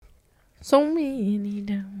So many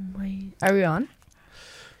dumb ways. Are we on?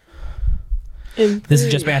 This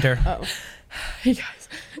is just banter. Oh. Hey, guys.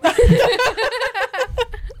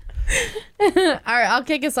 All right, I'll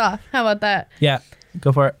kick us off. How about that? Yeah,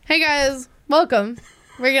 go for it. Hey, guys. Welcome.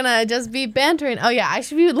 We're going to just be bantering. Oh, yeah, I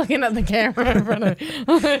should be looking at the camera in front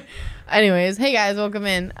of Anyways, hey, guys. Welcome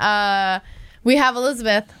in. We have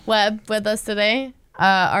Elizabeth Webb with us today,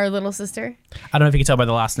 our little sister. I don't know if you can tell by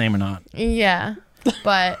the last name or not. Yeah,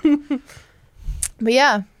 but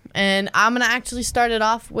yeah, and I'm gonna actually start it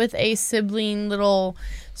off with a sibling little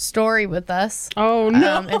story with us. Oh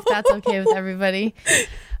no, if that's okay with everybody.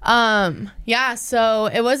 Yeah, so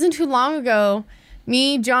it wasn't too long ago.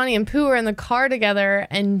 Me, Johnny, and Pooh were in the car together,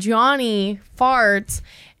 and Johnny farts,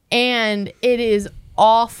 and it is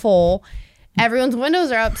awful. Everyone's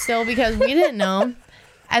windows are up still because we didn't know.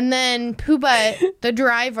 And then Pooh Butt, the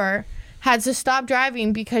driver, had to stop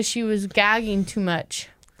driving because she was gagging too much.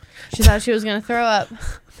 She thought she was going to throw up.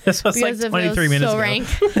 This was like 23 minutes so ago. Rank.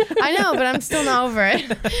 I know, but I'm still not over it.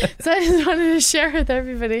 So I just wanted to share with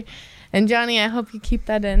everybody. And Johnny, I hope you keep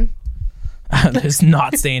that in. It's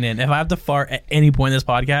not staying in. If I have to fart at any point in this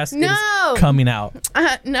podcast, No! it's coming out.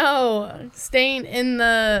 No, staying in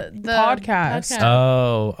the podcast.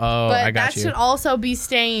 Oh, But I got that you. should also be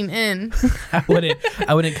staying in. I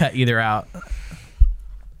wouldn't cut either out.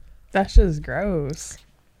 That's just gross.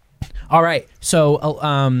 All right. So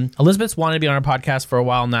Elizabeth's wanted to be on our podcast for a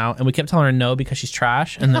while now, and we kept telling her no because she's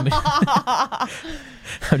trash. And then I'm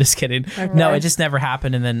just kidding. Okay. No, it just never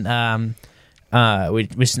happened. And then it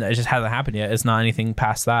just hasn't happened yet. It's not anything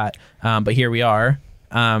past that. But here we are.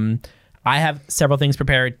 I have several things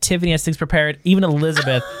prepared. Tiffany has things prepared. Even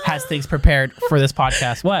Elizabeth has things prepared for this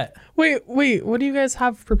podcast. What? Wait. What do you guys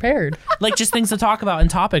have prepared? Like just things to talk about and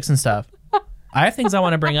topics and stuff. I have things I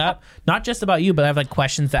want to bring up, not just about you, but I have like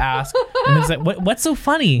questions to ask. And it's like, what's so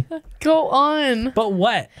funny? Go on. But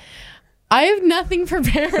what? I have nothing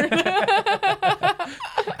prepared.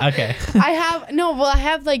 Okay. I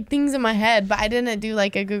have like things in my head, but I didn't do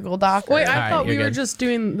like a Google Doc. Wait, I Alright, thought we you're were good. just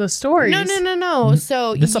doing the stories. No.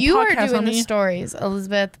 So This is a you are podcast doing on the me? stories,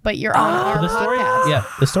 Elizabeth, but you're on our The story? podcast. Yeah,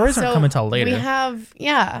 the stories aren't So coming till later. We have,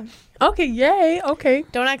 yeah. Okay, yay. Okay.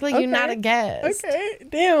 Don't act like Okay. you're not a guest. Okay.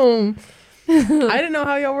 Damn. I didn't know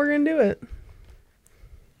how y'all were gonna do it.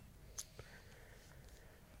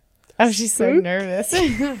 Oh, she's so Hmm? nervous.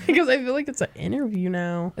 Because I feel like it's an interview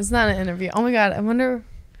now. It's not an interview. Oh my God. I wonder,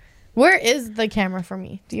 where is the camera for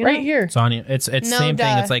me? Do you Right know? here. It's on you. It's No, same thing.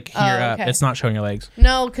 duh. It's like Oh, here. okay. It's not showing your legs.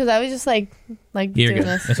 No, because I was just like You're doing good.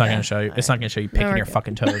 this. It's not Yeah. gonna show you. It's not gonna show you picking we're your good.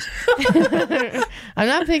 fucking toes. I'm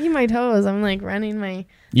not picking my toes. I'm like running my.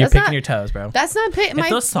 You're That's picking not- your toes, bro. That's not pick. If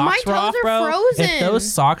those socks my were toes off, are bro. frozen. If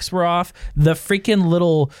those socks were off, the freaking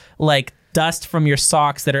little like dust from your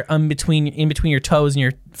socks that are in between your toes and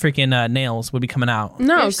your freaking nails would be coming out.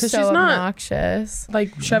 No, You're because so she's not obnoxious.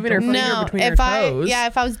 like shoving her finger No, between her if I toes.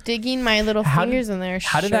 if I was digging my little How did- fingers in there,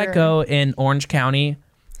 How did sure. that go in Orange County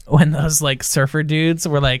when those like surfer dudes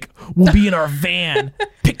were like, "We'll be in our van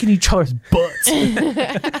picking each other's butts"?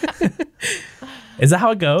 Is that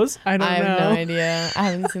how it goes? I don't I have know. no idea. I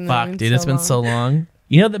haven't seen that. Fuck, in dude, it's been long. so long.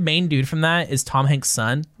 You know the main dude from that is Tom Hanks'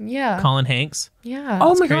 son, Yeah. Colin Hanks. Yeah.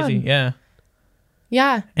 Oh It's my crazy, god. yeah.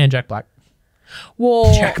 Yeah. And Jack Black.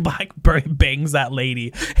 Well, Jack Black bangs that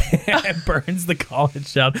lady and burns the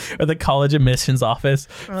college down or the college admissions office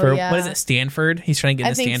for yeah. what is it, Stanford? He's trying to get I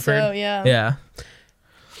into think Stanford. so. Yeah. Yeah.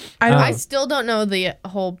 I don't. I still don't know the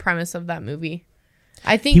whole premise of that movie.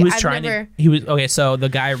 I think He was I've trying never. to. He was okay. So the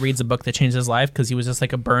guy reads a book that changed his life because he was just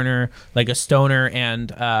like a burner, like a stoner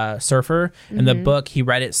and surfer. And the book he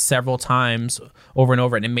read it several times over and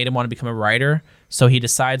over, and it made him want to become a writer. So he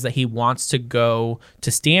decides that he wants to go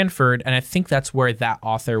to Stanford, and I think that's where that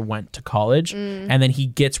author went to college. And then he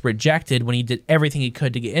gets rejected when he did everything he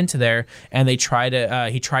could to get into there. And they try to.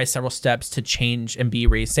 He tries several steps to change and be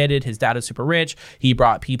reinstated. His dad is super rich. He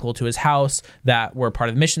brought people to his house that were part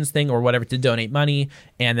of the missions thing or whatever to donate money.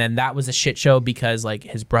 And then that was a shit show because like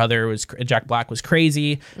his brother was Jack Black was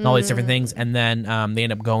crazy and all these different things. And then they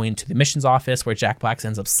end up going to the missions office where Jack Black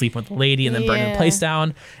ends up sleeping with the lady and then burning the Yeah. place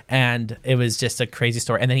down. And it was just a crazy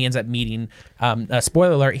story. And then he ends up meeting,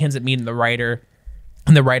 spoiler alert, he ends up meeting the writer.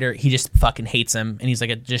 And the writer, he just fucking hates him. And he's like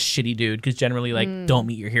a just shitty dude because generally like don't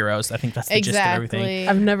meet your heroes. I think that's the gist of everything. Exactly.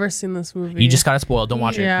 I've never seen this movie. You just got it spoiled. Don't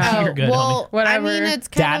watch Yeah. it. You're good, well, homie. Whatever. I mean, it's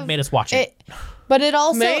kind Dad of, made us watch it. But it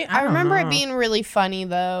also, May- I I don't remember know. it being really funny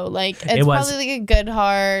though. Like it's It was. probably like a good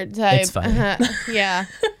heart type. It's funny. Yeah.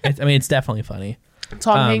 I mean, it's definitely funny.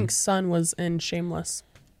 Tom um, Hanks' son was in Shameless.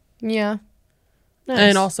 Yeah. Nice.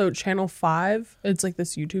 And also Channel 5. It's like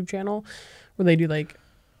this YouTube channel where they do like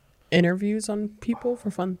interviews on people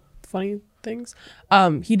for funny things.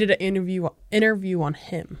 He did an interview on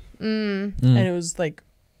him, and it was like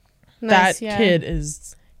Nice, that yeah. kid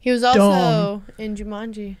is. He was also in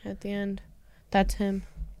Jumanji at the end. That's him.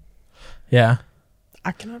 Yeah.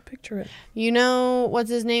 I cannot picture it. You know what's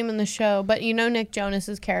his name in the show, but you know Nick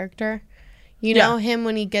Jonas's character. You Yeah. know him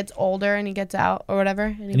when he gets older and he gets out or whatever,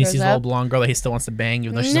 and he And he grows sees a little up. blonde girl that he still wants to bang,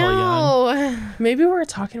 even though she's still young. No, Maybe we're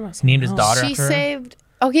talking about He something named his else. daughter she after her. saved.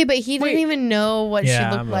 Okay, but he didn't Wait. even know what she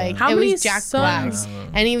Yeah, looked but- like. How It many was Jack Black, sons?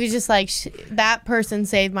 and he was just like, that person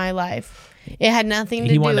saved my life. It had nothing to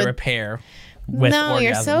He do wanted with. to repair with No, orgasms.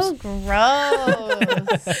 you're so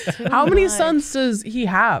gross. Too How many much. sons does he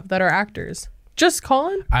have that are actors? Just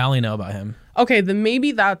Colin? I only know about him. Okay, then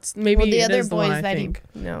maybe maybe Well, the it other is the one boys I that think.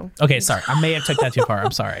 he no, Okay, sorry. I may have took that too far.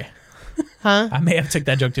 I'm sorry. huh? I may have took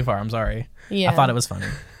that joke too far. I'm sorry. Yeah, I thought it was funny.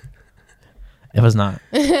 It was not.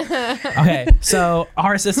 Okay, so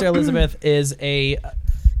our sister Elizabeth is a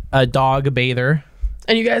dog bather.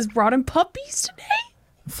 And you guys brought in puppies today?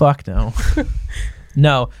 Fuck no.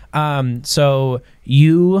 No. So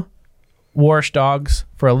you wash dogs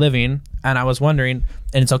for a living, and I was wondering,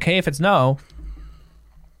 and it's okay if it's no.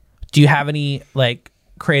 Do you have any like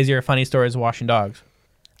crazy or funny stories of washing dogs?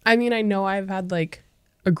 I mean, I know I've had like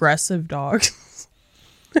aggressive dogs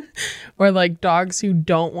or like dogs who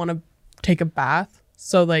don't want to take a bath.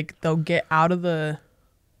 So like they'll get out of the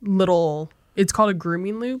it's called a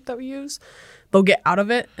grooming loop that we use. They'll get out of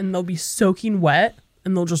it and they'll be soaking wet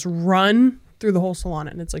and they'll just run through the whole salon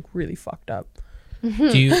and it's like really fucked up.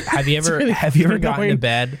 Do you have you ever really have you ever gotten to annoying.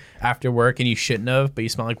 bed after work and you shouldn't have, but you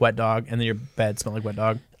smell like wet dog, and then your bed smelled like wet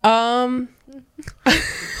dog?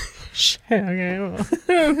 Shit, okay. Well,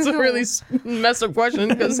 it's a really messed up question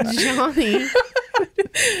because Johnny.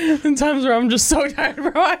 in times where I'm just so tired,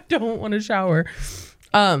 bro, I don't want to shower.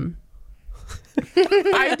 I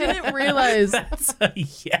didn't realize. That's a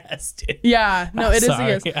yes, dude. Yeah, no, it is a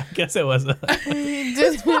Sorry, yes. I guess it was. Did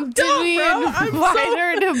we bro. I'm invite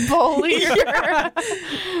her to bully her?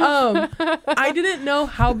 I didn't know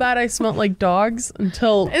how bad I smelled like dogs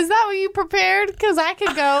until Is that what you prepared? Because I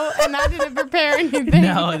could go and I didn't prepare anything.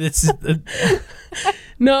 No, this is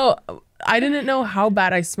no, I didn't know how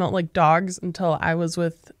bad I smelled like dogs until I was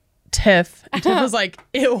with Tiff. And Tiff was like,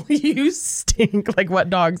 "Ew, you stink like wet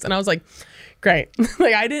dogs," and I was like, "Great!"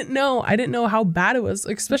 Like I didn't know how bad it was,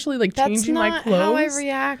 especially like That's changing not my clothes. how I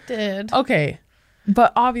reacted. Okay,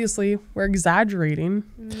 but obviously we're exaggerating.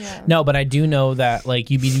 Yeah. no, but I do know that like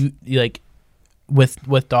you like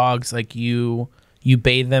with dogs, like you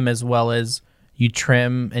bathe them as well as you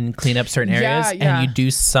trim and clean up certain areas, Yeah. and you do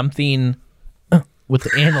something with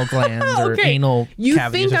the anal glands or Okay, anal you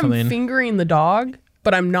cavities think or I'm something. fingering the dog,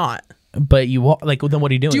 but I'm not. But like, then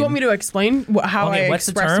what are you doing? Do you want me to explain how Okay, I what's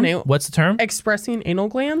the express term? anal? What's the term? Expressing anal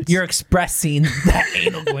glands? You're expressing that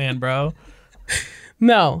anal gland, bro.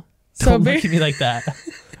 No. So Don't look at me like that.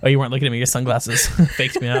 Oh, you weren't looking at me. Your sunglasses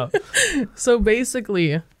faked me out. So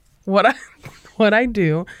basically, what I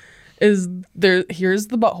do is here's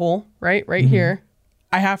the butthole, right here.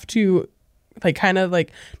 I have to like kind of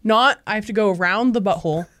like I have to go around the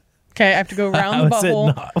butthole. Okay, I have to go around the How is it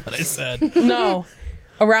butthole. not what I said? No,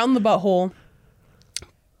 around the butthole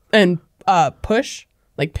and push,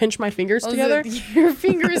 like pinch my fingers Was together. it your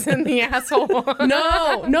fingers in the asshole?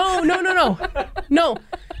 No.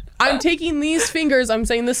 I'm taking these fingers. I'm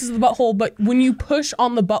saying this is the butthole, but when you push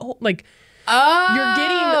on the butthole, like Oh, You're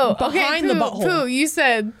getting behind the butthole. Pooh, you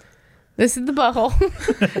said this is the butthole.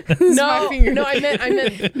 This is my finger. no, I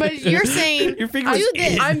meant. But you're saying Your fingers do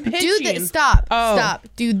this. I'm Do pitching. this. Stop. Oh. Stop.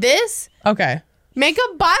 Do this. Okay. Make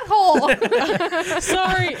a butthole.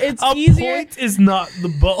 Sorry, it's A easier. point is not the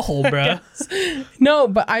butthole, bro. No,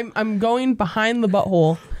 but I'm going behind the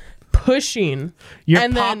butthole, pushing. You're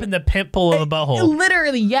and popping then, the pimple of the butthole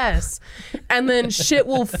Literally, yes. And then shit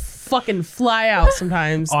will fucking fly out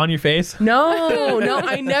sometimes. on your face. No,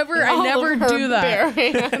 I never All of her do that. bare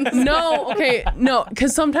hands. No, okay, no,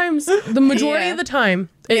 because sometimes the majority Yeah. of the time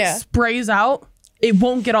it Yeah. sprays out. It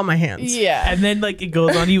won't get on my hands. Yeah. And then like it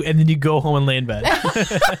goes on you, and then you go home and lay in bed. No,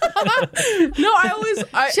 I always,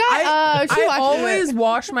 Shut up. She I watches always it.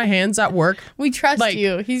 wash my hands at work. We trust like-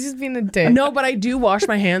 you. He's just being a dick. No, but I do wash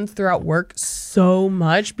my hands throughout work so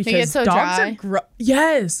much get because so dogs dry? are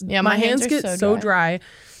yes. Yeah, my my hands hands are get so so dry.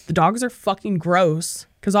 The dogs are fucking gross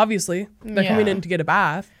because obviously they're coming Yeah. in to get a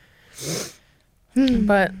bath.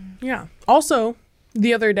 But yeah. Also,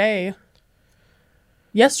 the other day,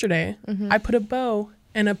 yesterday, I put a bow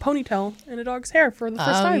and a ponytail in a dog's hair for the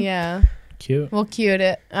first time. Yeah. Cute. We'll cue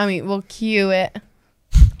it. We'll cue it.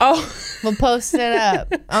 Oh, We'll post it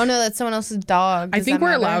up. Oh no, that's someone else's dog. I Does think that we're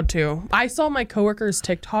matter? allowed to. I saw my coworker's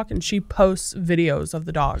TikTok and she posts videos of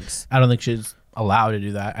the dogs. I don't think she's allowed to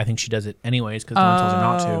do that. I think she does it anyways because no one tells her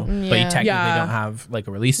not to. But you yeah. technically Yeah. don't have like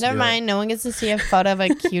a release. Never to do it. mind. No one gets to see a photo of a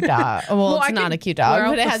cute dog. Well, Well, it's I not could a cute blur dog, out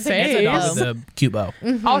but it the has a face. It's a cute dog bow. with a cute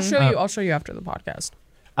bow. I'll show you. I'll show you after the podcast.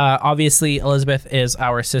 Obviously, Elizabeth is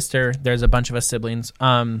our sister. There's a bunch of us siblings.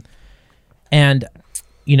 And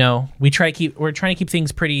you know, we're trying to keep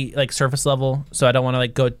things pretty like surface level. So I don't want to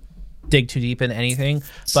like go dig too deep into anything.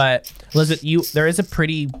 But Elizabeth, there is a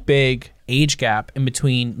pretty big age gap in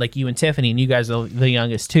between like you and Tiffany, and you guys are the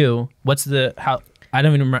youngest too. I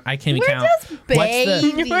don't even remember. I can't even count. Just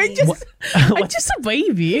baby. We're just, I'm just a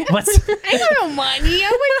baby. What's I got no money.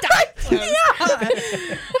 I'm a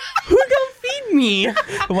Who gonna feed me?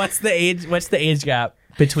 what's the age gap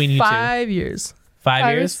between you 5 years. two? 5 5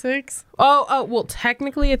 or years. 6. Oh, well,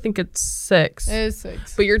 technically, I think it's 6. It is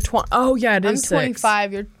 6. But you're 20. Oh, yeah, it I'm is 6.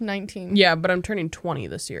 25. You're 19. Yeah, but I'm turning 20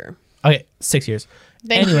 this year. Okay, 6 years.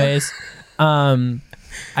 Thank you. Anyways,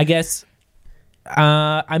 I guess.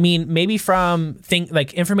 I mean, maybe from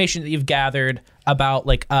like information that you've gathered about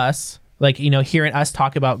like us, like you know, hearing us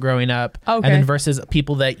talk about growing up, Okay. and then versus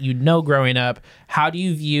people that you know growing up. How do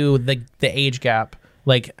you view the age gap?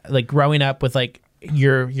 Like growing up with like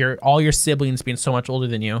your all your siblings being so much older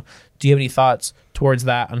than you. Do you have any thoughts towards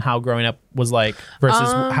that on how growing up was like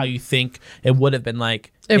versus how you think it would have been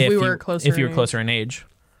like if we were closer if you were in closer in age?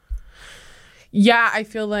 Yeah, I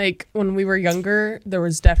feel like when we were younger, there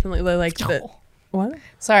was definitely like the. What?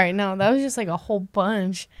 Sorry, no, that was just like a whole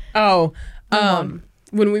bunch. Oh,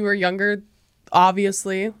 when we were younger,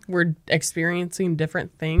 obviously we're experiencing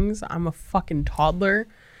different things. I'm a fucking toddler,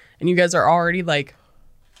 and you guys are already like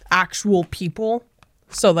actual people.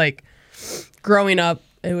 So like growing up,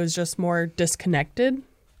 it was just more disconnected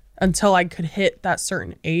until I could hit that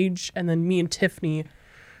certain age, and then me and Tiffany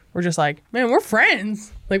were just like, man, we're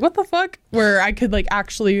friends. Like what the fuck? Where I could like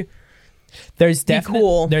actually. There's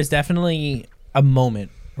cool. There's definitely a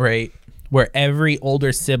moment, right, where every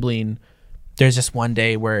older sibling, there's just one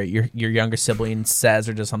day where your younger sibling says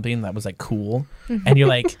or does something that was like cool, and you're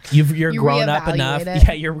like you're You grown up enough. reevaluate it.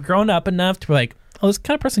 Yeah, you're grown up enough to be like, oh, this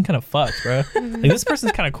kind of person kind of fucks, bro. Like this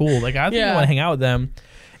person's kind of cool. Like I think I Yeah. want to hang out with them,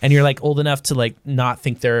 and you're like old enough to like not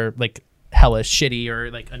think they're like hella shitty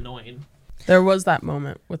or like annoying. There was that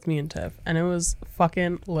moment with me and Tiff, and it was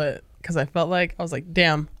fucking lit because I felt like I was like,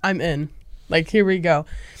 damn, I'm in. Like, here we go.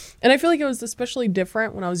 And I feel like it was especially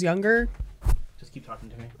different when I was younger. Just keep talking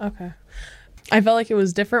to me. Okay. I felt like it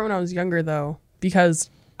was different when I was younger, though, because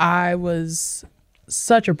I was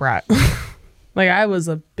such a brat. Like, I was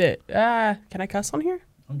a bit. Can I cuss on here?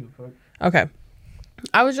 I'm doing fuck. Okay.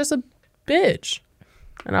 I was just a bitch.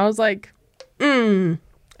 And I was like, And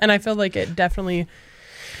I feel like it definitely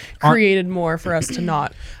created more for us to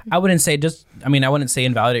not. I wouldn't say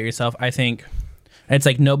invalidate yourself. I think it's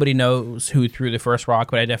like nobody knows who threw the first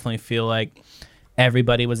rock, but I definitely feel like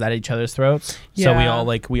everybody was at each other's throats. So Yeah.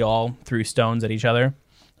 we all threw stones at each other.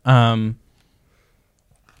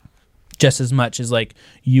 Just as much as like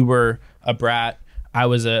you were a brat, I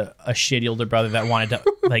was a shitty older brother that wanted to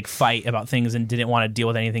like fight about things and didn't want to deal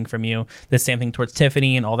with anything from you. The same thing towards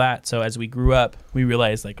Tiffany and all that. So as we grew up, we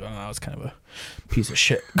realized like, oh, I was kind of a piece of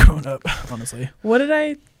shit growing up, honestly. What did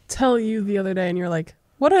I tell you the other day? And you're like,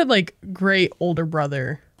 what a like great older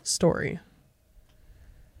brother story.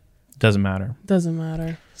 Doesn't matter. Doesn't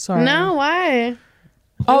matter. Sorry. No, why?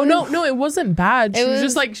 Oh no, it wasn't bad. She It was was-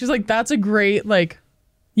 just like, she's like, that's a great like,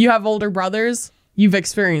 you have older brothers. You've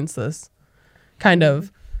experienced this, kind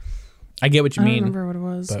of. I get what you I don't mean. remember what it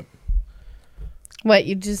was. but- What,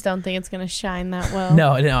 you just don't think it's gonna shine that well?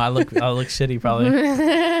 No, I look shitty probably.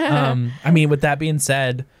 I mean, with that being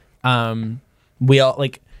said, we all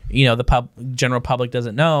like, you know, the general public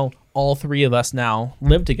doesn't know all three of us now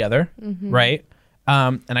live together, right?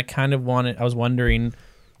 And I was wondering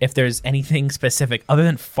if there's anything specific other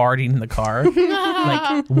than farting in the car.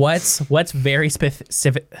 Like what's very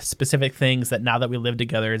specific things that now that we live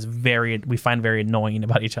together we find very annoying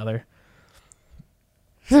about each other.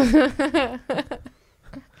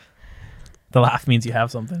 The laugh means you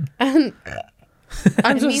have something. I'm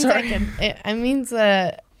It so means sorry. it means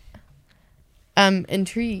that I'm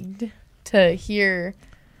intrigued to hear,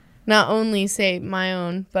 not only say my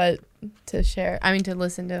own, but to share. I mean, to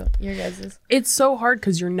listen to your guys's. It's so hard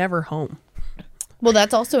because you're never home. Well,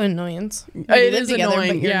 that's also an annoyance. You It live is together, annoying,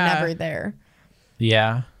 but you're yeah. never there.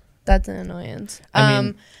 Yeah. That's an annoyance. I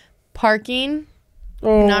mean- Parking,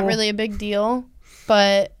 Oh. not really a big deal,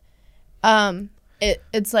 but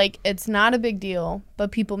it's like it's not a big deal,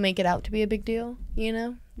 but people make it out to be a big deal. You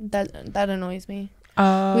know, that annoys me.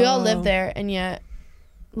 We all live there, and yet,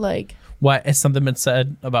 like, What has something been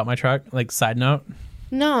said about my truck? Like, side note?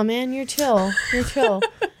 no, man, you're chill. You're chill.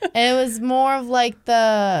 And it was more of like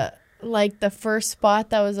the first spot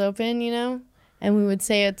that was open, you know, and we would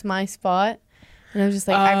say it's my spot, and I was just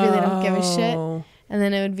like, I really don't give a shit. Oh. And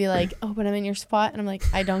then it would be like, oh, but I'm in your spot, and I'm like,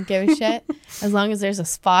 I don't give a shit as long as there's a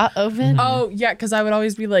spot open. Oh, yeah, because I would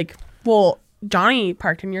always be like, well, Johnny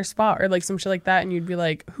parked in your spot, or like some shit like that, and you'd be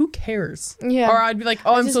like, who cares? Yeah. Or I'd be like,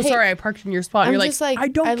 oh, I'm just so hate- sorry, I parked in your spot. And I'm you're just like, I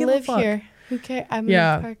don't give live a fuck. here. Who cares? I'm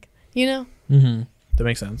Yeah. in the park. You know. Mm-hmm. That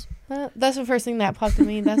makes sense. That's the first thing that popped in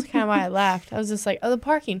me. That's kind of why I laughed. I was just like, oh, the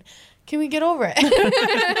parking. Can we get over it?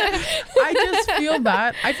 I just feel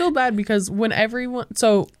bad. I feel bad because when everyone,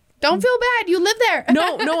 so Don't feel bad. You live there.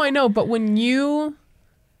 no, I know, but when you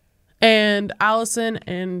and Allison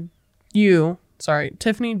and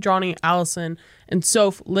Tiffany, Johnny, Allison, and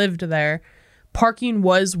Soph lived there, parking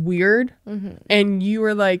was weird, and you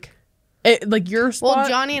were like, your spot. Well,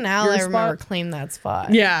 Johnny and Al, your I remember, spot- claimed that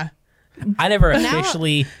spot. Yeah, I never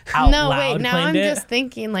officially out No, loud wait. Now claimed I'm it. just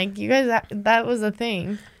thinking, like, you guys, that was a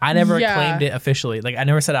thing. I never Yeah. claimed it officially. Like, I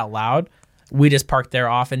never said out loud. We just parked there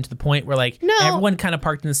often to the point where, like, No. everyone kind of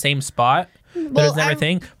parked in the same spot. But it Well, was never a I'm-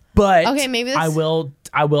 thing. But Okay, maybe this- I will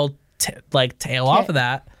tail off of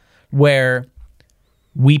that, where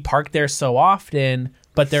we parked there so often,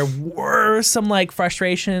 but there were some, like,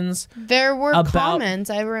 frustrations. There were About- comments.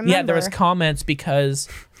 I remember. Yeah, there was comments because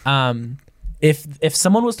if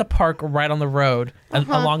someone was to park right on the road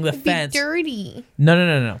along the It'd be fence, dirty.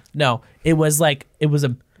 no, it was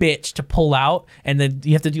a bitch to pull out, and then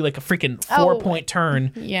you have to do like a freaking 4-point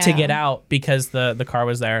turn yeah. to get out because the car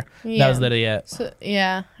was there. That Yeah. was literally it. So,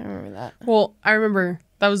 yeah, I remember that. well, I remember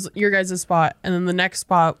that was your guys' spot, and then the next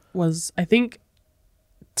spot was, I think,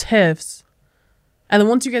 Tiff's, and then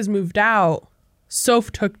once you guys moved out,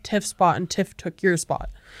 Soph took Tiff's spot and Tiff took your spot,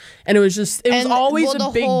 and it was And, always well, a the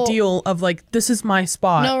big whole- deal of like, this is my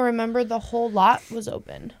spot. No, remember the whole lot was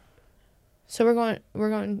open. So we're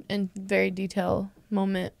going in very detail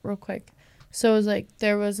moment real quick. So it was like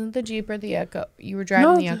there wasn't the Jeep or the Echo. You were driving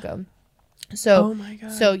No, the Echo. So Oh my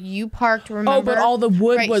God. so you parked, remember? Oh, but all the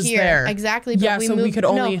wood right was here. there. Exactly. But Yeah, we so we moved, could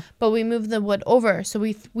only- no, but we moved the wood over. So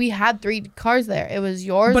we had 3 cars there. It was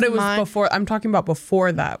yours, But it was mine. before. I'm talking about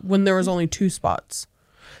before that, when there was only 2 spots.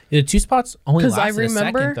 The 2 spots only 'Cause I lasted a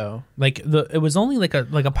remember- second though. Like it was only like a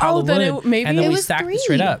pile Oh, of then wood, maybe- and then It we was stacked 3. it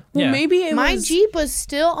straight up. Well, Yeah. maybe it My was. Jeep was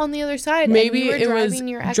still on the other side. Maybe and you were it was driving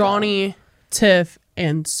your Echo. Johnny, Tiff,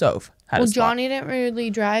 and Soph had Well, a spot. Johnny didn't really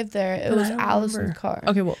drive there. It But I was don't Allison's remember. car.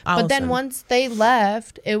 Okay, well, But then Allison. once they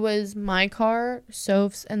left, it was my car,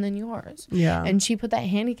 Soph's, and then yours. Yeah. And she put that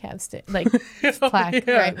handicap plaque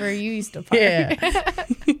Yeah. right where you used to park. Yeah.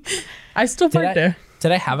 I still parked there.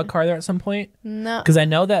 Did I have a car there at some point? No. Because I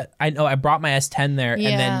know I brought my S10 there,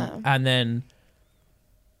 Yeah. and then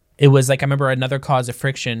it was like I remember another cause of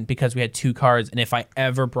friction because we had 2 cars, and if I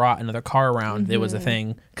ever brought another car around, it was a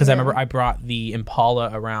thing. Because I remember I brought the Impala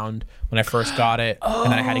around when I first got it,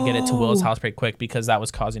 and then I had to get it to Will's house pretty quick because that was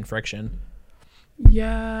causing friction.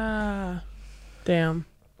 Yeah. Damn.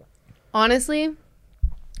 Honestly,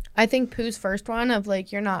 I think Pooh's first one of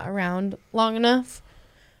like you're not around long enough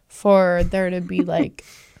for there to be like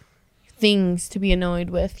things to be annoyed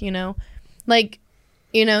with, you know? Like,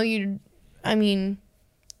 you know,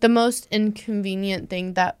 the most inconvenient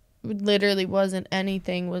thing that literally wasn't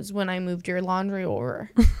anything was when I moved your laundry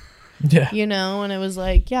over. Yeah, You know, and it was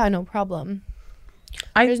like, yeah, no problem.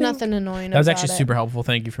 There's nothing annoying that was about actually it. super helpful.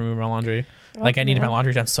 Thank you for moving my laundry. Like I Welcome, needed my yeah.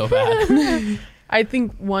 laundry done so bad. I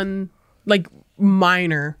think one, like,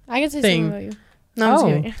 minor, I can say thing. something about you. No,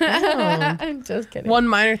 I'm just Oh. kidding. Oh. I'm just kidding. one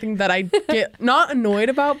minor thing that I get not annoyed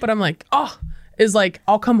about, but I'm like, oh, is like,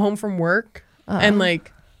 I'll come home from work and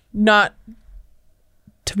like, not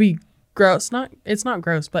to be gross. It's not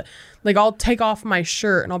gross, but like, I'll take off my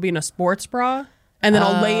shirt and I'll be in a sports bra, and then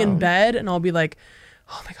I'll lay in bed and I'll be like,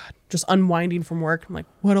 oh my God, just unwinding from work. I'm like,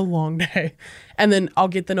 what a long day. And then I'll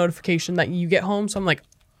get the notification that you get home. So I'm like,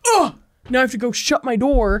 oh, now I have to go shut my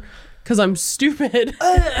door because I'm stupid.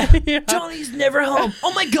 Yeah. Johnny's never home.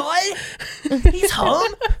 Oh my god, he's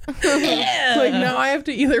home. Yeah. Like, now I have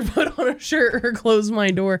to either put on a shirt or close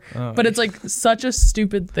my door. Oh. But it's like such a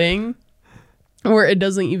stupid thing where it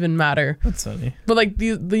doesn't even matter. That's funny. But like,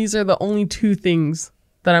 these are the only 2 things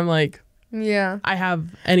that I'm like, yeah. I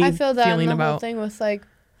have any I feel that in feeling the whole about. thing with like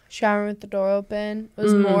showering with the door open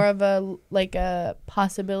was more of a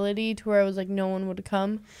possibility to where it was like no one would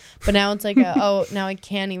come, but now it's like oh, now I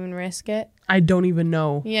can't even risk it. I don't even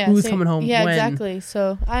know Yeah, who's same- coming home Yeah, when. exactly.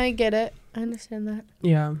 So I get it. I understand that.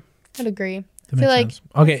 Yeah. I'd agree. That feel makes like- sense.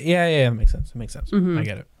 Okay, yeah, that makes sense. It makes sense. Mhm. I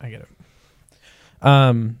get it.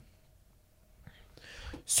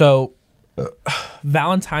 So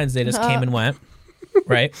Valentine's Day just came and went,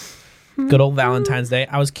 right? Good old Valentine's Day.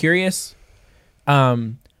 I was curious.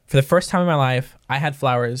 For the first time in my life, I had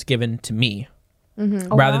flowers given to me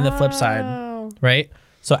rather than the flip side, right?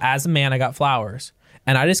 So as a man, I got flowers,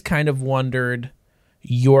 and I just kind of wondered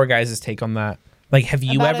your guys' take on that. Like, have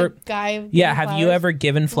you About ever? a guy Yeah, giving have you flowers? ever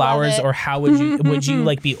given flowers, it. or how would you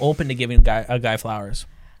like be open to giving a guy flowers?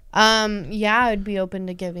 Yeah, I'd be open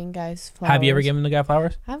to giving guys flowers. Have you ever given a guy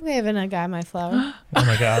flowers? I've given a guy my flower. Oh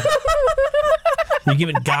my god. You're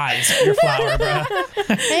giving guys your flower, bro.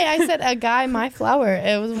 Hey, I said a guy my flower.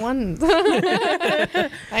 It was one.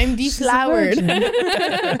 I'm deflowered.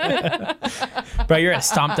 Bro, you're at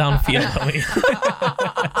Stomp Down Field, homie.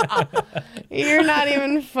 You're not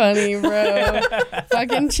even funny, bro.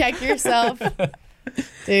 Fucking check yourself,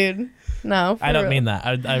 dude. No, for I don't real. mean that.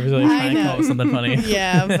 I was really trying to come up with something funny.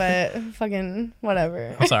 Yeah, but fucking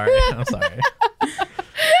whatever. I'm sorry.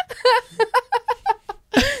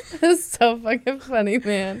 That's so fucking funny,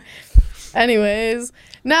 man. Anyways,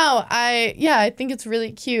 no, I think it's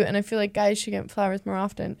really cute, and I feel like guys should get flowers more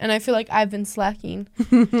often. And I feel like I've been slacking.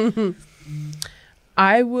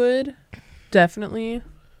 I would definitely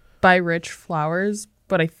buy Rich flowers,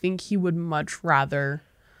 but I think he would much rather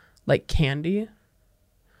like candy.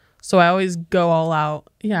 So I always go all out.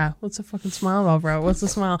 Yeah, what's the fucking smile about, bro? What's the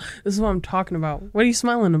smile? This is what I'm talking about. What are you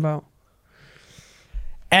smiling about?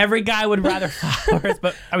 Every guy would rather flowers,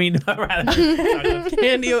 but I mean, rather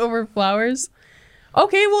Candy over flowers?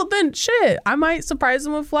 Okay, well then shit. I might surprise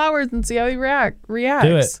him with flowers and see how he reacts.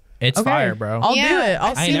 do it. It's Okay. fire, bro. I'll Yeah, do it. I'll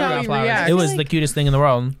I I see ain't never how got he flowers. reacts. It was like- the cutest thing in the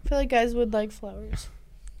world. I feel like guys would like flowers.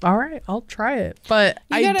 All right, I'll try it. But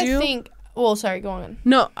You I gotta do think. Well, sorry, go on.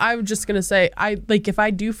 No, I was just gonna say, I like if I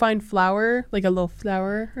do find flower, like a little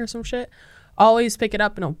flower or some shit, I'll always pick it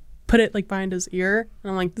up and I'll put it like behind his ear, and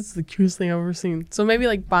I'm like, this is the cutest thing I've ever seen. So maybe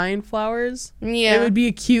like buying flowers, Yeah, it would be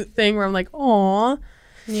a cute thing where I'm like, aw,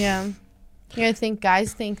 yeah. I think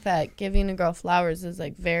guys think that giving a girl flowers is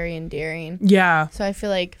like very endearing. yeah. So I feel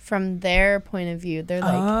like from their point of view, they're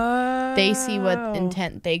like they see what Oh.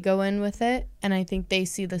 intent they go in with it, and I think they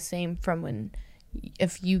see the same from when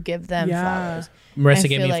if you give them Yeah. flowers. Marissa I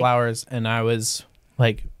gave feel me like- flowers, and I was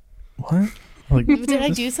like, what? Like, Did I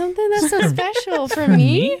do something that's so special for me?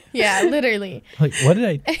 me? Yeah, literally. like, what did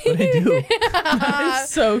I do? It's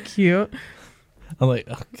so cute. I'm like,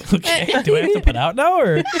 okay, do I have to put out now,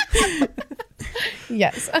 or?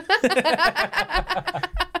 Yes.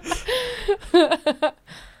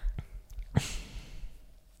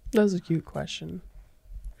 That was a cute question.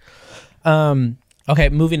 Okay,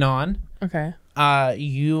 moving on. Okay.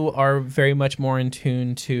 You are very much more in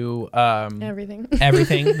tune to Everything.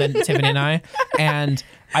 everything than Tiffany and I. And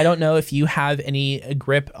I don't know if you have any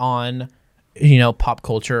grip on, pop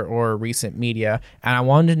culture or recent media. And I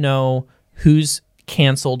wanted to know who's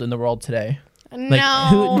canceled in the world today. Like,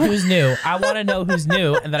 No. who's new? I want to know who's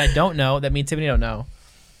new, and that I don't know. That means Tiffany don't know.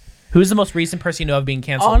 Who's the most recent person you know of being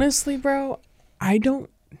canceled? Honestly, bro, I don't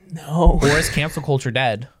know. Or is cancel culture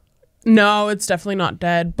dead? No, it's definitely not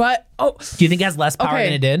dead. But Do you think it has less power Okay.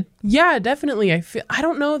 than it did? yeah, definitely. I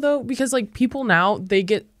don't know though, because like people now they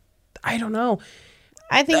get, I don't know.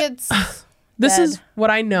 I think it's This Dead. is what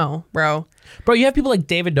I know, bro. Bro, you have people like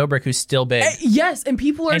David Dobrik who's still big. Yes, and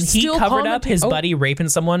people are And he still covered up his buddy raping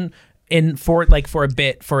someone for a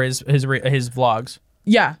bit for his vlogs.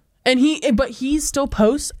 Yeah, and but he still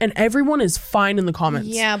posts, and everyone is fine in the comments.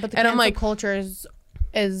 yeah, but the and cancel I'm like, culture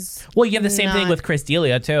is Well, you have the same thing not- with Chris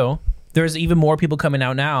D'Elia too. There's even more people coming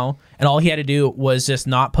out now, and all he had to do was just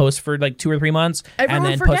not post for like 2 or 3 months, Everyone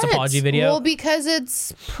and then forgets. post apology video. well because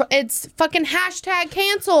it's fucking hashtag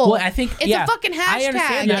cancel. Well, I think it's yeah, a fucking hashtag. I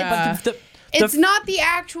understand that, but It's not the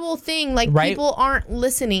actual thing. Like Right. people aren't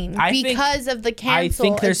listening I think- because of the cancel. I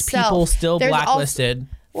think there's itself. people still There's also- blacklisted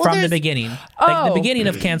Well, from the there's- beginning. Like the Oh. beginning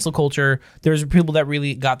of cancel culture, there's people that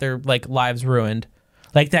really got their like lives ruined.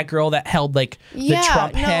 Like that girl that held like the Yeah,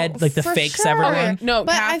 Trump no, head, like the for fake sure. severed one. no,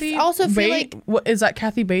 But Kathy. I also feel Bate- like- what is that?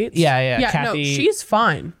 Kathy Bates? Yeah, No, Kathy- she's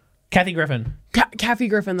fine. Kathy Griffin. Kathy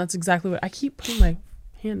Griffin. That's exactly what I keep putting my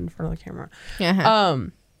hand in front of the camera. Uh-huh.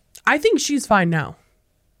 I think she's fine now.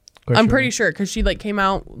 Of course I'm she pretty was. sure because she like came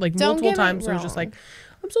out like Don't multiple get me times. And was just wrong. like,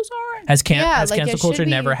 I'm so sorry. Has Yeah, has like, cancel it should culture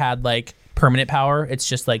be- never had like permanent power? It's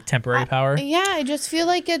just like temporary power. Yeah, I just feel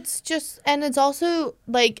like it's just, and it's also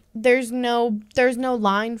like there's no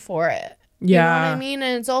line for it. You know what Yeah. I mean?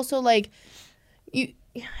 And it's also like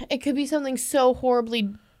it could be something so horribly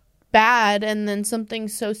bad and then something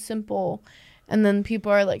so simple and then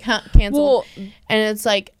people are like, huh, canceled. Well, And it's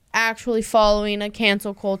like actually following a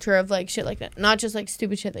cancel culture of like shit like that. Not just like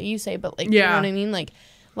stupid shit that you say, but like, you know Yeah. what I mean? Like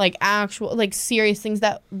actual, like serious things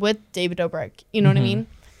that with David Dobrik, you know what I mean?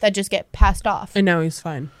 That just get passed off. And now he's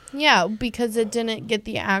fine. Yeah, because it didn't get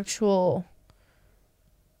the actual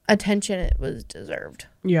attention it was deserved.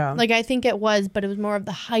 Yeah. Like, I think it was, but it was more of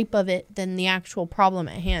the hype of it than the actual problem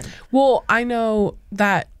at hand. Well, I know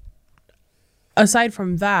that aside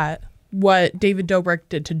from that, what David Dobrik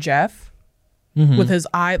did to Jeff with his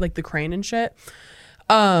eye, like the crane and shit.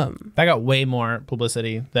 That got way more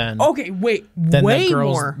publicity than Okay, wait, than way the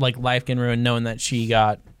girl's more like life getting ruined, knowing that she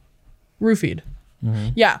got roofied.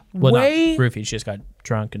 Yeah, well, way. not roofied. She just got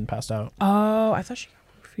drunk and passed out. Oh, I thought she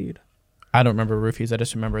got roofied. I don't remember roofies. I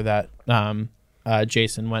just remember that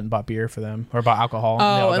Jason went and bought beer for them or bought alcohol. They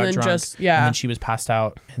all Oh, and got then drunk, just yeah, and then she was passed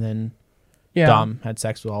out, and then yeah. Dom had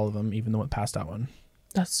sex with all of them, even the one passed out one.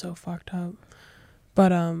 That's so fucked up.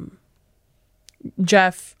 But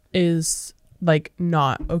Jeff is like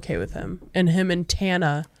not okay with him, and him and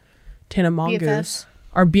Tana Mongoose BFFs.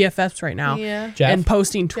 are BFFs right now, Yeah. Jeff, and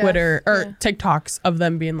posting Twitter or yeah. TikToks of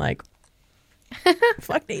them being like,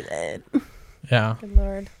 "Fuck David." yeah. Good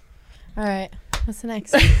Lord. All right. What's the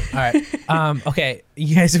next? All right. Okay.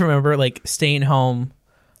 You guys remember like staying home?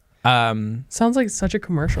 Sounds like such a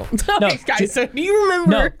commercial. No, guys. So do you remember?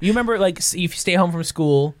 No, you remember like if you stay home from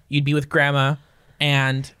school, you'd be with grandma,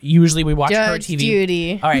 and usually we watch her Judge TV.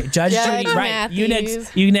 Judy. All right, Judge Judge Judy, right?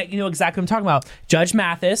 Matthews. You know exactly what I'm talking about. Judge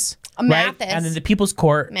Mathis, right? Mathis. And then the People's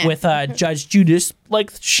Court with Judge Judas,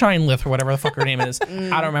 like Shinelith or whatever the fuck her name is. I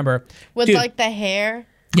don't remember. With Dude, like the hair.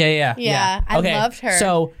 yeah. I loved her.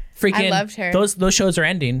 So freaking, I loved her. Those shows are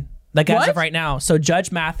ending. Like as What? of right now. So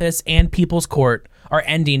Judge Mathis and People's Court are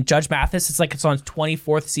ending. Judge Mathis, it's on its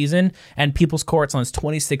 24th season, and People's Court's on its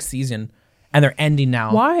 26th season, and they're ending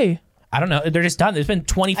now. Why? I don't know. They're just done. It's been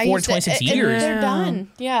 24 to 26 years. They're done.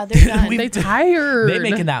 Yeah, they're done. They tired. They're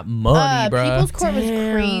making that money, bro. People's Court was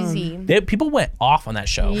Damn. crazy. People went off on that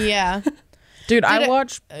show. Yeah. Dude, I Dude,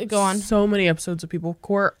 watched go on. so many episodes of People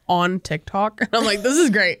Court on TikTok, and I'm like, this is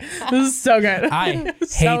great. This is so good. I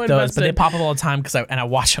So hate those, but they invested. pop up all the time because I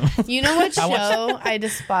watch them. You know what show I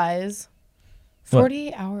despise?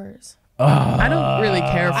 48 Hours. I don't really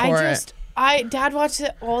care for Dad watches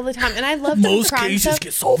it all the time, and I love the crime stuff.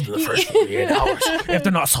 get solved in the first 48 hours. If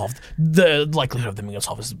they're not solved, the likelihood of them being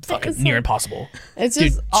solved is fucking near impossible. It's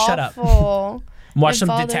Dude, just shut up. awful. Watch It some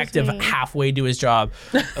bothers detective me. halfway do his job.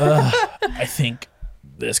 I think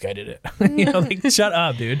this guy did it. Like shut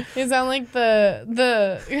up, dude. You sound like the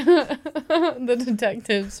the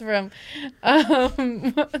detectives from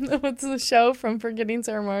what's the show from Forgetting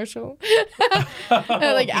Sarah Marshall?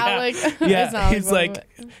 Like Alec. It's not Yeah, he's one, like,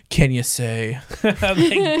 but- can you say? Like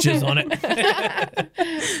jizz on it.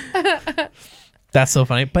 That's so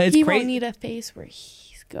funny, but it's he great. won't need a face where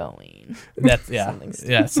he's going. That's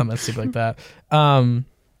something stupid like that.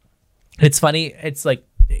 It's funny. It's like,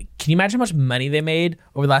 can you imagine how much money they made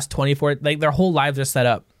over the last 24? Like their whole lives are set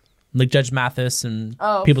up, like Judge Mathis and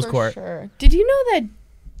People's for Court. Sure. Did you know that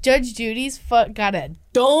Judge Judy's got a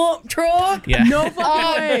dump truck? Yeah, No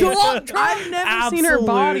fucking way. dump truck. I've never seen her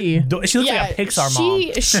body. She looks like a Pixar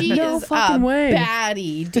mom. She No is fucking a way.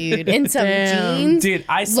 baddie, dude. In some Damn. jeans. Dude,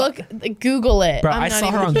 I saw. Look, Google it. Bro, I'm I not saw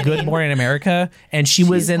her even on Good kidding. Morning America, and she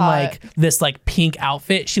was She's in hot. like this like pink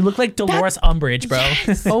outfit. She looked like Dolores Umbridge, bro.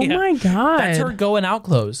 Oh Yeah. my god. That's her going out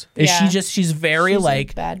clothes. Is Yeah. she's very She's a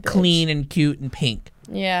like bad bitch. clean and cute and pink,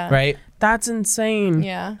 Yeah. right? That's insane.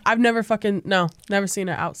 Yeah. I've never never seen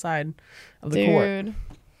it outside of the court. Dude.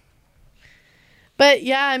 But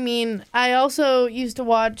yeah, I mean, I also used to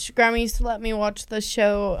watch. Grandma used to let me watch the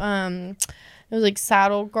show. It was like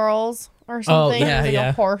Saddle Girls or something. yeah, it was like yeah.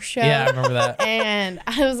 a horse show. Yeah, I remember that. And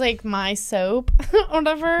I was like my soap or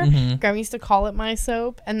whatever. Mm-hmm. Grandma used to call it my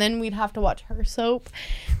soap, and then we'd have to watch her soap,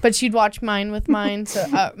 but she'd watch mine with mine,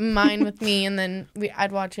 so mine with me, and then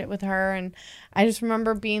I'd watch it with her. And I just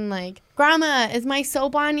remember being like, "Grandma, is my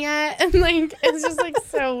soap on yet?" And like it's just like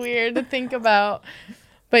so weird to think about.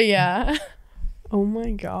 But yeah, Oh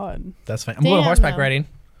my god. That's fine. I'm going Damn, horseback though. riding.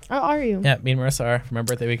 oh, are you? Yeah, me and Marissa are for my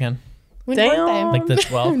birthday weekend. When's Damn. your birthday? Like the I'm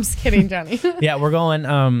 12th. just kidding, Johnny. Yeah, we're going.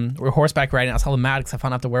 We're horseback riding. I was hella mad because I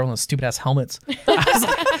found out I have to wear one of those stupid ass helmets.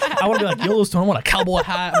 I want to be like Yellowstone. I want a cowboy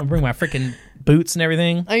hat. I'm gonna bring my freaking boots and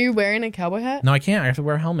everything. Are you wearing a cowboy hat? No, I can't. I have to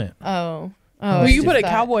wear a helmet. Oh. Well, I you just put a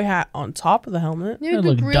thought- cowboy hat on top of the helmet. You I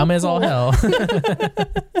look dumb as all hell.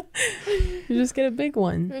 You just get a big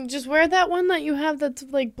one. Just wear that one that you have that's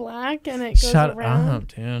like black and it goes Shut around. up,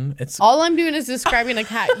 dude. It's All I'm doing is describing a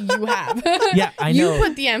cat you have. yeah. I know. You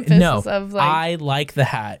put the emphasis no, of like. I like the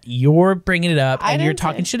hat. You're bringing it up I and you're didn't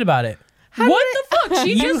talking say- shit about it. What the fuck?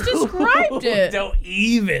 She just described it. Don't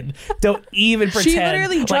even pretend. She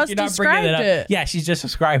literally like just you're not bringing described up. it. Yeah, she's just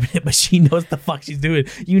describing it, but she knows the fuck she's doing.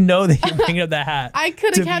 You know that you're bringing up the hat. I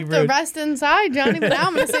could to have be kept the rude. rest inside, Johnny, but now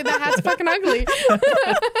I'm gonna say that hat's fucking ugly.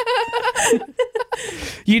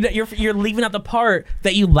 You're leaving out the part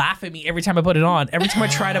that you laugh at me every time I put it on. Every time I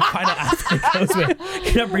try to find an outfit that goes with.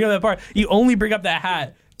 You're not bringing up that part. You only bring up that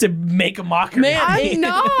hat to make a mockery. Man, I'm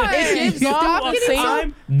not. It gives Stop off the getting so-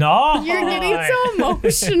 same. No. You're getting so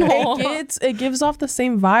emotional. It gives off the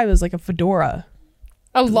same vibe as like a fedora.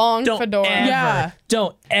 A long Don't fedora. ever. Yeah.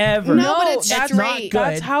 Don't ever. No, but it's that's straight. not good.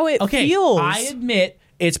 That's how it Okay, feels. I admit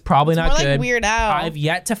it's probably not more like good. Weird Al. I've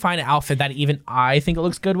yet to find an outfit that even I think it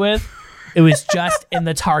looks good with. It was just in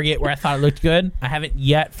the Target where I thought it looked good. I haven't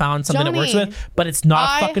yet found something that works Johnny, with, but it's not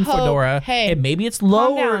I a fucking hope- fedora. hey, And maybe it's calm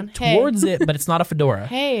lower down. Hey. towards it, but it's not a fedora.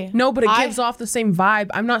 Hey. No, but it I- gives off the same vibe.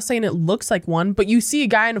 I'm not saying it looks like one, but you see a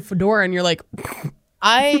guy in a fedora and you're like,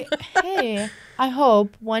 I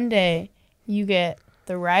hope one day you get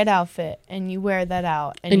the right outfit and you wear that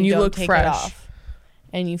out and you don't look take fresh. it off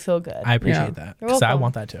and you feel good. I appreciate Yeah. that You're because I welcome.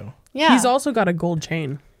 want that too. yeah. he's also got a gold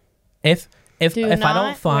chain. If Do I not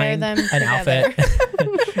don't find wear them an outfit,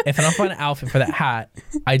 if I don't find an outfit for that hat,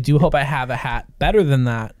 I do hope I have a hat better than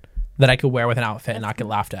that I could wear with an outfit and not get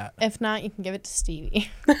laughed at. If not, you can give it to Stevie.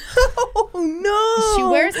 Oh no! She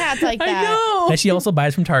wears hats like I that. know. That she also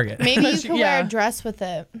buys from Target. Maybe you could wear Yeah. a dress with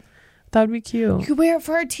it. That would be cute. You could wear it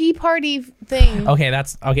for a tea party thing. Okay,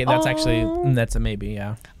 that's actually Oh. that's a maybe.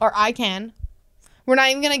 Yeah. Or I can. We're not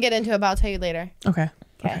even going to get into it, but I'll tell you later. Okay.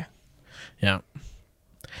 Okay. Yeah.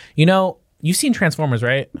 You know, you've seen Transformers,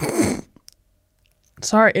 right?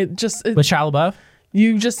 Sorry, With Shia LaBeouf?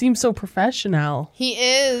 you just seem so professional. He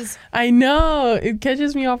is. I know. It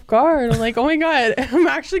catches me off guard. I'm like, oh my god, I'm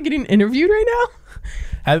actually getting interviewed right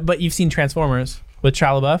now. But you've seen Transformers with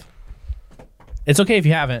Shia LaBeouf? It's okay if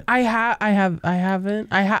you haven't. I haven't.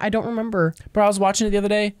 I don't remember. Bro, I was watching it the other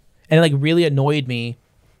day and it like really annoyed me.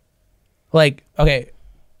 Like, okay,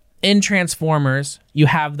 in Transformers, you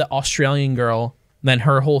have the Australian girl, then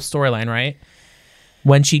her whole storyline, right?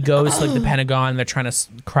 When she goes to like the Pentagon, they're trying to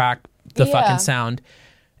crack the Yeah. fucking sound.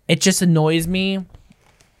 It just annoys me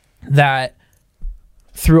that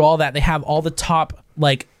through all that, they have all the top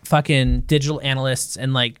like fucking digital analysts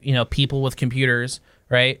and like, you know, people with computers,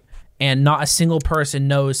 right? And not a single person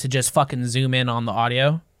knows to just fucking zoom in on the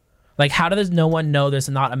audio. Like, how does no one know there's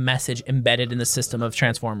not a message embedded in the system of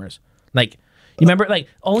Transformers? Like, you remember, like,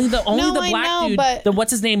 only the No, I black know, dude, but- the what's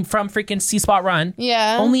his name from freaking C Spot Run?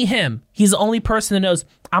 Yeah. Only him. He's the only person that knows.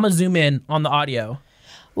 I'm gonna zoom in on the audio.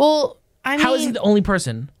 Well, I mean, How is he the only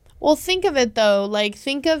person? well, think of it though. Like,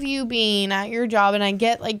 think of you being at your job, and I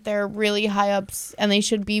get like they're really high ups and they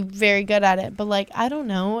should be very good at it. But like, I don't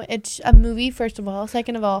know. It's a movie, first of all.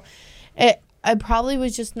 Second of all, I probably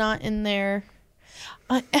was just not in there.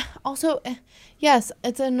 Also, yes,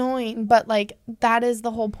 it's annoying, but like that is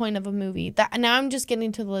the whole point of a movie. That now I'm just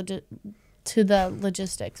getting to the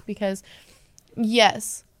logistics because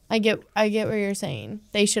yes, I get what you're saying.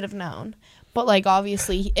 They should have known. But like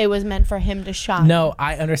obviously it was meant for him to shine. No,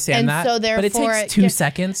 I understand And that. so but it therefore takes it 2 gets-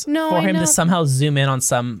 seconds No, for I him know. to somehow zoom in on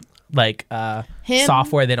some like Him,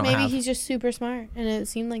 software they don't maybe have. he's just super smart and it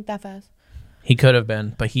seemed like that fast. He could have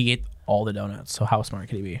been, but he ate all the donuts. So how smart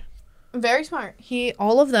could he be? Very smart. He ate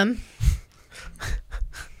all of them.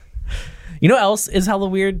 You know what else is hella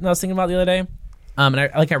weird that I was thinking about the other day? And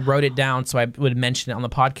I wrote it down so I would mention it on the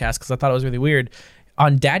podcast because I thought it was really weird.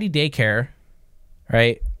 On Daddy Daycare,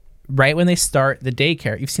 right when they start the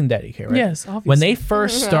daycare, you've seen Daddy Daycare, right? Yes, obviously. When they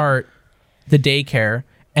first start the daycare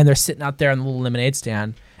and they're sitting out there on the little lemonade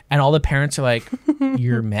stand and all the parents are like,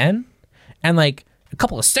 you're men? And like, a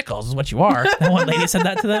couple of sickles is what you are. That one lady said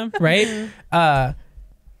that to them, right?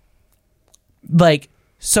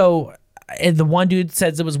 And the one dude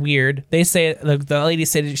says it was weird. They say the lady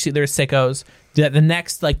said they're sickos. The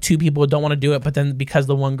next like 2 people don't want to do it, but then because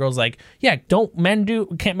the one girl's like, yeah, can't men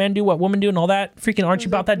do what women do and all that? Freaking aren't you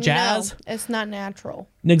about that jazz? No, it's not natural.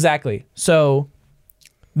 Exactly. So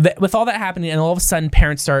with all that happening, and all of a sudden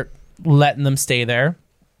parents start letting them stay there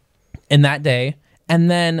in that day, and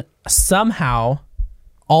then somehow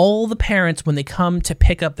all the parents, when they come to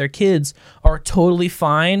pick up their kids, are totally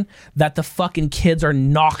fine that the fucking kids are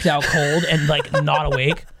knocked out cold and like not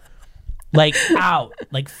awake. Like out,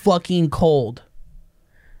 like fucking cold.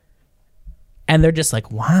 And they're just like,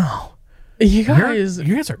 wow, You guys.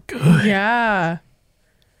 you guys are good. Yeah.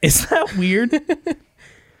 Isn't that weird?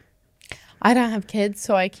 I don't have kids,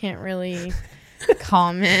 so I can't really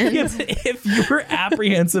comment. if you were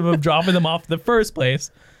apprehensive of dropping them off in the first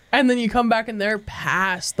place, And then you come back and they're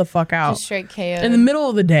passed the fuck out. Just straight KO. In the middle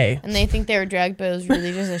of the day. And they think they were drugged, but it was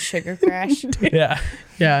really just a sugar crash. Yeah.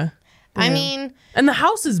 Yeah. I mean, And the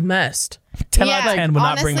house is messed. 10 out of 10 would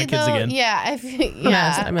not bring my honestly, kids though, again.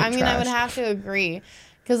 Yeah, I meant I mean, I would trash. have to agree.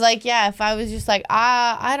 Because, like, yeah, if I was just like,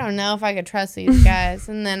 I don't know if I could trust these guys.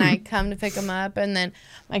 And then I come to pick them up, and then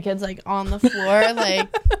my kid's, like, on the floor,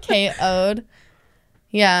 like, KO'd.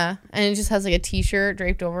 Yeah. And it just has, like, a T-shirt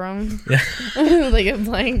draped over him. Yeah. Like a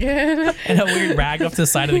blanket. And a weird rag off to the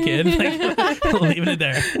side of the kid. Like, leaving it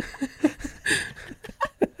there.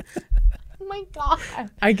 Oh, my God.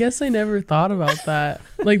 I guess I never thought about that.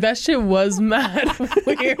 Like, that shit was mad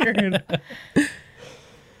weird.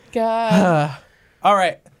 God. All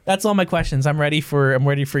right. That's all my questions. I'm ready for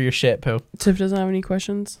your shit, Pooh. Tiff doesn't have any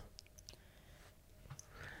questions?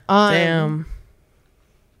 Um, Damn.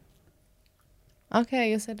 Okay, I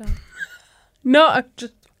guess I don't. No, I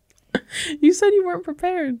just... You said you weren't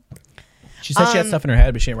prepared. She said she had stuff in her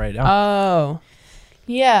head, but she didn't write it down. Oh.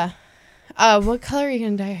 Yeah. What color are you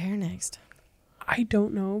going to dye your hair next? I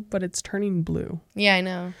don't know, but it's turning blue. Yeah, I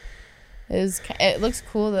know. It looks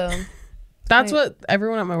cool, though. That's Right. what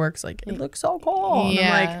everyone at my work's like. It looks so cool. And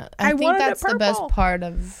Yeah, I'm like, I think wanted that's it the best purple. part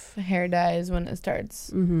of hair dye is when it starts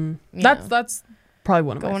Mm-hmm. you That's know, that's probably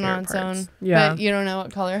one of my going favorite on its parts. own. Yeah, But you don't know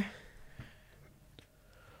what color.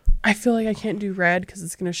 I feel like I can't do red because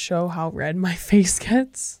it's gonna show how red my face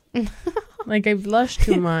gets. Like I blush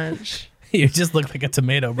too much. You just look like a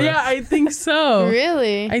tomato, bro. Yeah, I think so.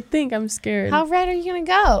 Really? I think I'm scared. How red are you gonna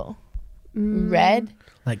go? Red?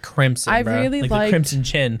 Like crimson, I bro. really like liked- the crimson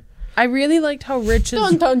chin. I really liked how Rich's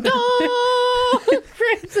Dun dun dun!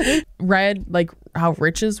 Crimson. red, like how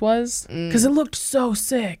Rich's was, because it looked so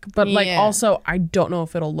sick. But like Yeah. also, I don't know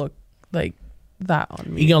if it'll look like that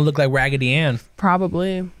on me. You're gonna look like Raggedy Ann.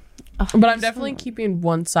 Probably. But I'm definitely keeping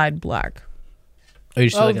one side black. Oh, you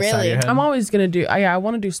just Oh, like a side of really? your head? I'm always gonna do. I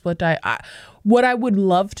want to do split dye. What I would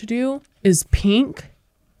love to do is pink,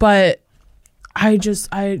 but I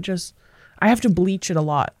have to bleach it a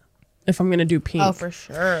lot if I'm gonna do pink. Oh, for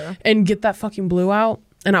sure. And get that fucking blue out.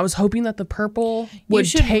 And I was hoping that the purple would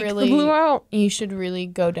should take really- the blue out. You should really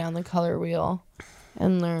go down the color wheel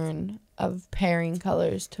and learn of pairing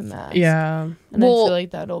colors to match. Yeah. And I Well, feel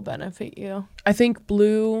like that'll benefit you. I think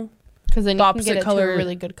blue. Because then The you can opposite get it to color- a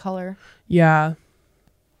really good color. Yeah.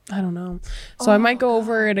 I don't know. So I might go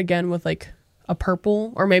over it again with like a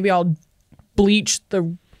purple, or maybe I'll bleach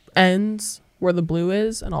the ends where the blue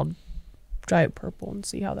is, and I'll dye it purple and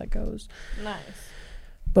see how that goes. Nice.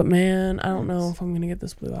 But man, I don't know if I'm gonna get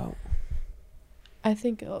this blue out. I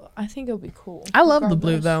think it'll be cool. I love the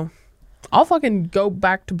blue regardless. though. I'll fucking go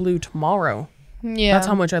back to blue tomorrow. Yeah. That's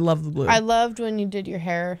how much I love the blue. I loved when you did your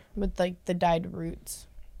hair with like the dyed roots.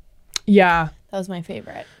 Yeah. That was my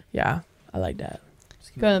favorite. Yeah. I like that.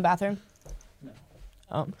 Go in the bathroom.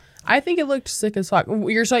 Oh. I think it looked sick as fuck.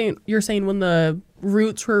 You're saying when the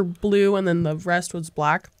roots were blue and then the rest was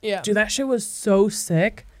black? Yeah. Dude, that shit was so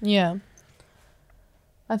sick. Yeah.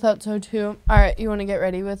 I thought so too. All right, you want to get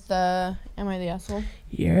ready with the Am I the Asshole?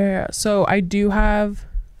 Yeah. So I do have.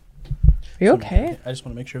 Are you okay? I just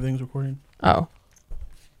want to make sure everything's recording. Oh.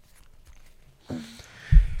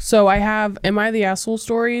 So I have Am I the Asshole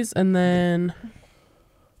stories, and then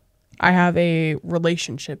I have a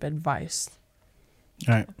relationship advice.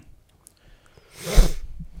 All right.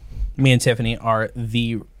 Me and Tiffany are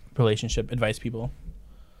the relationship advice people.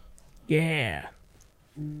 Yeah.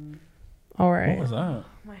 All right. What was that?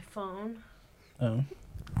 My phone. Oh.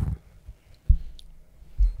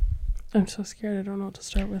 I'm so scared. I don't know what to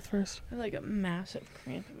start with first. I have like a massive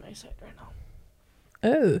cramp in my side right now.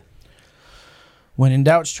 Oh. When in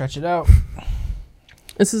doubt, stretch it out.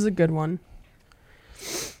 This is a good one.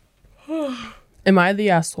 Am I the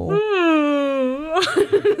asshole?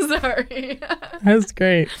 Sorry. That's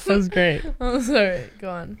great. That's great. I'm sorry. Go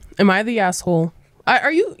on. Am I the asshole?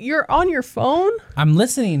 You're on your phone? I'm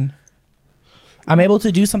listening. I'm able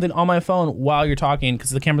to do something on my phone while you're talking because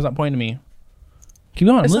the camera's not pointing to me. Keep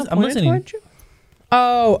going. It's I'm not pointed listening. toward you?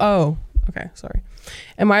 Oh. Okay, sorry.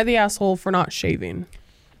 Am I the asshole for not shaving?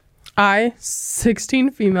 I,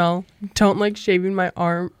 16 female, don't like shaving my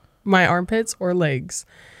armpits or legs.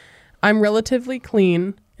 I'm relatively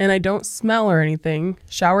clean and I don't smell or anything.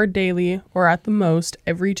 Shower daily or at the most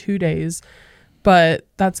every 2 days. But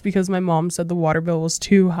that's because my mom said the water bill was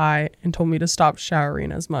too high and told me to stop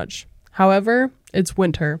showering as much. However, it's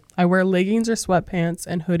winter. I wear leggings or sweatpants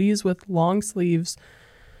and hoodies with long sleeves.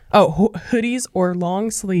 Hoodies or long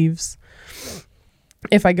sleeves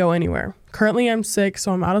if I go anywhere. Currently, I'm sick,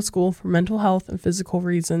 so I'm out of school for mental health and physical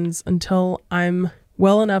reasons until I'm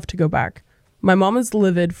well enough to go back. My mom is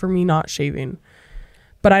livid for me not shaving.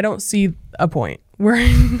 but I don't see a point. Where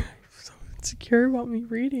I'm so insecure about me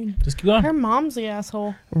reading. Just keep going. Her mom's the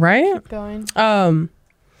asshole. Right? Keep going.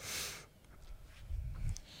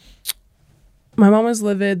 My mom is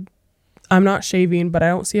livid. I'm not shaving, but I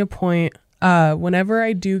don't see a point. Whenever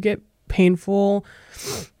I do get painful,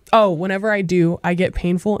 I get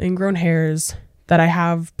painful ingrown hairs that I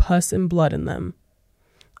have pus and blood in them.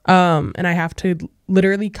 And I have to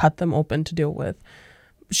literally cut them open to deal with.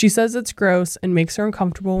 She says it's gross and makes her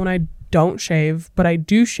uncomfortable when I don't shave, but I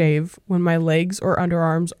do shave when my legs or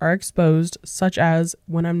underarms are exposed, such as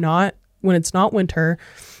when it's not winter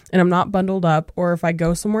and I'm not bundled up, or if I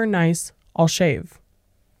go somewhere nice, I'll shave.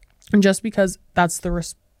 And just because that's the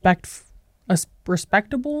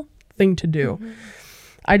respectable thing to do. Mm-hmm.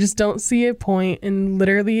 I just don't see a point in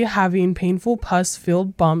literally having painful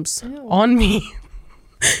pus-filled bumps on me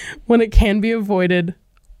when it can be avoided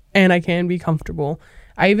and I can be comfortable.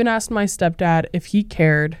 I even asked my stepdad if he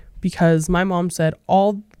cared because my mom said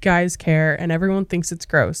all guys care and everyone thinks it's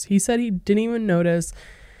gross. He said he didn't even notice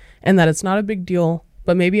and that it's not a big deal,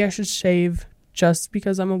 but maybe I should shave just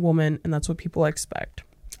because I'm a woman and that's what people expect.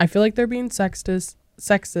 I feel like they're being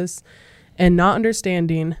sexist and not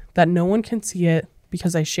understanding that no one can see it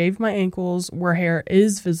because I shave my ankles where hair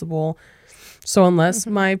is visible. So unless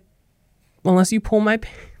you pull my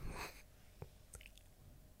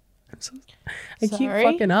I keep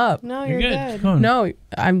fucking up. No, you're good. No,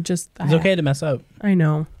 I'm just it's okay to mess up. I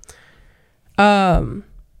know.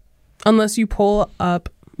 Unless you pull up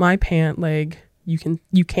my pant leg, you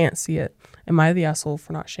can't see it. Am I the asshole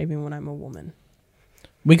for not shaving when I'm a woman?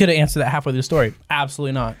 We could have answered that halfway through the story.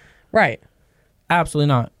 Absolutely not. Right. Absolutely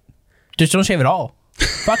not. Just don't shave at all.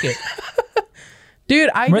 Fuck it. Dude,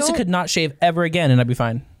 Marissa could not shave ever again and I'd be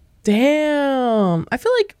fine. Damn. I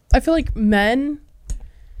feel like men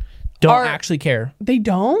don't actually care. They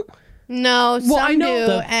don't? No, some I know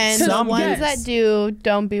do, and the ones that do,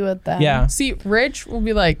 don't be with them. Yeah. See, Rich will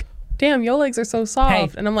be like, damn, your legs are so soft. Hey.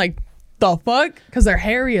 And I'm like, the fuck? Because they're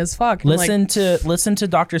hairy as fuck. Listen to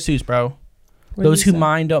Dr. Seuss, bro. Those who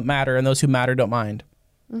mind don't matter, and those who matter don't mind.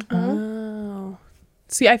 Mm-hmm. Oh.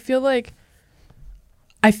 See, I feel like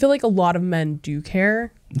a lot of men do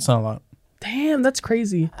care. It's not a lot. Damn, that's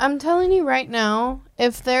crazy. I'm telling you right now,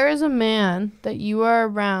 if there is a man that you are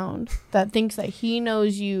around that thinks that he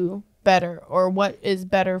knows you better or what is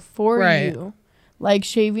better for you, like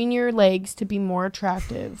shaving your legs to be more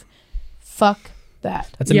attractive, fuck that.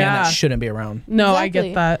 That's a man that shouldn't be around. No, Exactly. I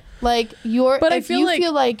get that. Like But if you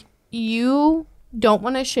feel like you don't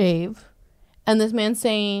want to shave and this man's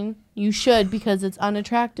saying you should because it's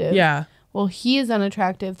unattractive. Yeah. Well, he is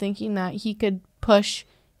unattractive thinking that he could push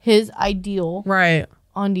his ideal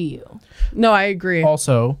onto you. No, I agree.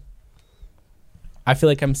 Also, I feel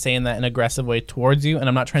like I'm saying that in an aggressive way towards you, and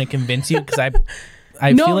I'm not trying to convince you because I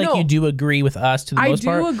feel like you do agree with us to the most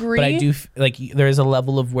part. I do agree. But I do like there is a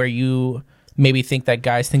level of where you maybe think that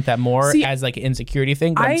guys think that more as like an insecurity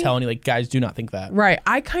thing. But I'm telling you, like guys do not think that. Right.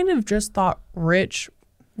 I kind of just thought Rich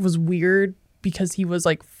was weird because he was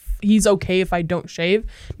like, he's okay if I don't shave.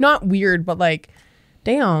 Not weird, but like,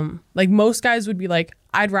 damn. Like most guys would be like,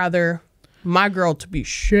 I'd rather my girl to be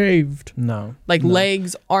shaved. No.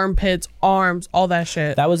 Legs, armpits, arms, all that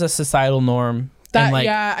shit. That was a societal norm. That and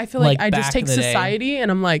I feel like I just take back in the society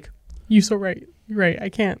and I'm like, you so right. You're right. I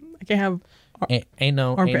can't have ain't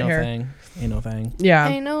no hair. thing. Ain't no thing. Yeah.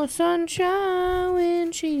 Ain't no sunshine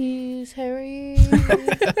when she's hairy.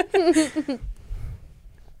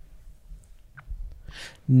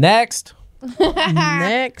 Next.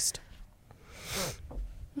 Next.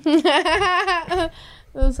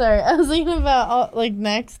 Oh, sorry. I was thinking about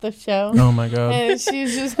Next, the show. Oh my god. And she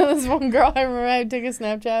was just this one girl. I remember I took a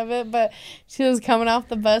Snapchat of it, but she was coming off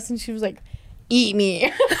the bus and she was like, "Eat me."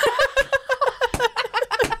 And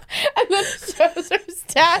then it shows her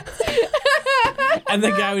stats. And the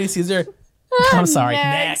guy when he sees her, I'm sorry.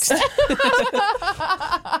 Next.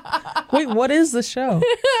 Wait, what is the show?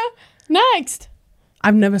 Next.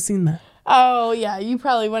 I've never seen that. Oh yeah, you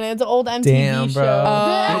probably went. It's an old MTV Damn, show. bro.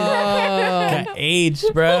 Got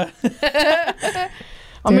aged, bro.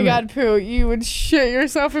 Oh my God, Pooh, you would shit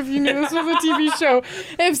yourself if you knew this was a TV show.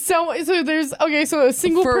 If so there's so a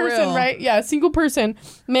single For person, real. right? Yeah, single person,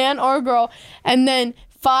 man or girl, and then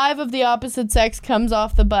 5 of the opposite sex comes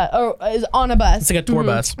off the bus or is on a bus. It's like a tour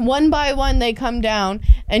bus. One by one, they come down,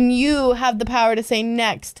 and you have the power to say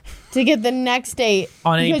next to get the next date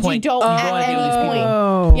On any because point. you don't You at go on a date with any these point. people.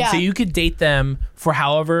 Oh. Yeah. So you could date them for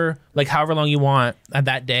however long you want at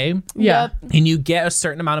that day. Yeah. Yep. And you get a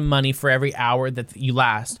certain amount of money for every hour that you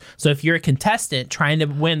last. So if you're a contestant trying to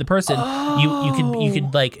win the person, you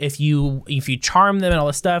could like if you charm them and all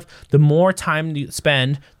this stuff, the more time you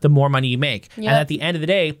spend, the more money you make. Yep. And at the end of the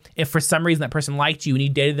day, if for some reason that person liked you and you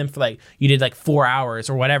dated them for you did 4 hours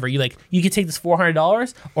or whatever, you could take this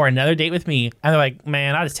 $400 or another date with me, and they're like,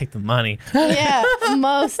 man, I'll just take the money. Yeah,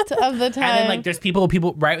 most of the time. And then there's people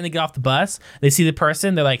right when they get off the bus, they see the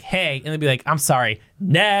person, they're like, hey, and they'll be like, I'm sorry,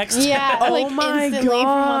 next. Yeah, Oh my instantly from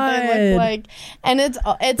what they God. look like, and it's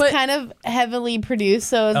But- kind of heavily produced,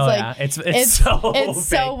 so it's it's so it's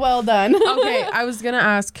so fake. well done. Okay, I was gonna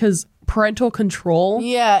ask because parental control.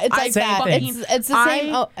 Yeah, it's I like same that. thing. It's the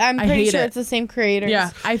same. I'm I pretty hate sure it. it's the same creators.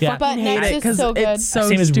 Yeah, I Yeah. fucking But hate Next it is because so good. it's so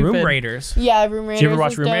Same as stupid. Room Raiders. Yeah, Room Raiders. Did you ever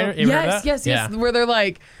watch is Room dope. Raiders? You ever heard of Yes, that? yes, yes. Where they're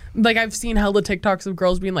like I've seen hella TikToks of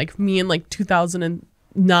girls being like me in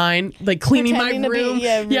 2009, cleaning Pretending my to be- room.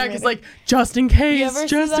 yeah, room because raiding. just in You case, ever see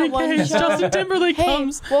just that in one case, show? Justin Timberlake Hey,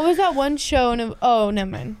 comes. what was that one show? Oh,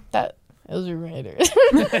 never mind. It was Room Raiders.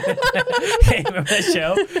 Hey, remember that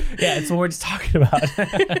show? Yeah, it's what we're just talking about.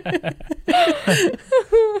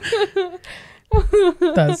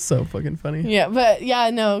 That's so fucking funny. Yeah, but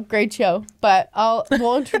no, great show. But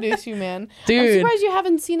we'll introduce you, man. I'm Dude. surprised you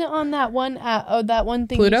haven't seen it on that one that one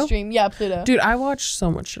thing Pluto? you stream. Yeah, Pluto. Dude, I watch so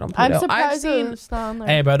much shit on Pluto. I'm I've surprised seen it's not on there.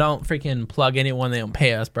 Hey, bro, don't freaking plug anyone. They don't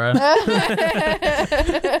pay us, bro.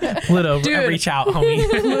 Pluto, Dude. reach out, homie.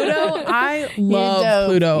 Pluto. I love dope.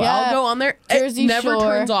 Pluto. Yeah. I'll go on there. Jersey It never Shore.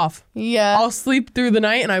 turns off. Yeah. I'll sleep through the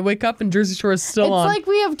night and I wake up and Jersey Shore is still It's on. like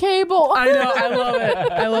we have cable. I know. I love it.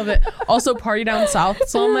 I love it. Also, Party Down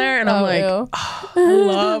South's on there, and I'm like, ew. I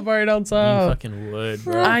love Party Down You South. fucking would,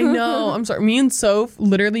 bro. I know. I'm sorry. Me and Soph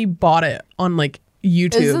literally bought it on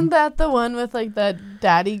YouTube. Isn't that the one with that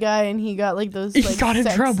daddy guy and he got those He got in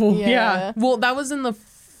sex- trouble. Yeah. Well, that was in the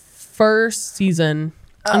first season,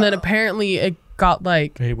 and then apparently it got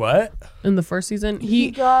Hey, what? in the first season He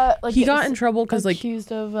got he got in trouble because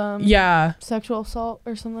accused of yeah, sexual assault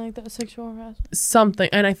or something like that, sexual harassment. something,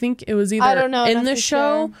 and I think it was either I don't know in enough the to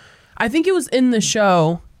show. share. I think it was in the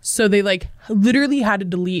show, so they literally had to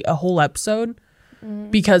delete a whole episode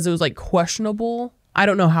because it was questionable. I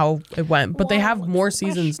don't know how it went, but they have more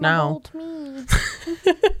seasons now.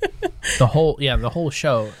 The whole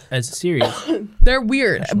show as a series, They're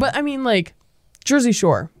weird, but I mean, Jersey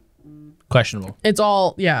Shore. questionable. It's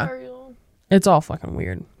all it's all fucking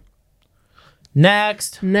weird.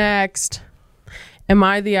 Next. Am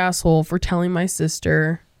I the asshole for telling my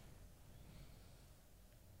sister?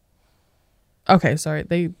 Okay, sorry,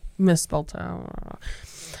 they misspelled out.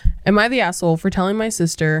 Am I the asshole for telling my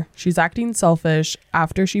sister she's acting selfish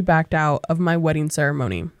after she backed out of my wedding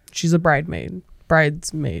ceremony? She's a bridesmaid.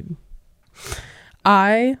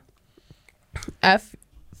 Oh,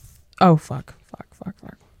 fuck.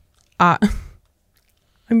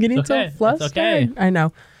 I'm getting It's okay. so flustered. It's okay. I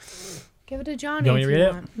know. Give it to Johnny. You want me if to read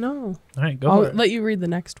it? want. No. All right, go I'll for it. let you read the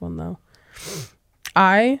next one though.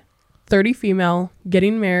 I, 30 female,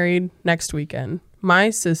 getting married next weekend. My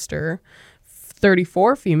sister,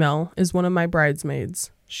 34 female, is one of my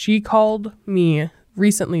bridesmaids. She called me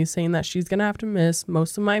recently saying that she's going to have to miss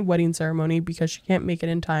most of my wedding ceremony because she can't make it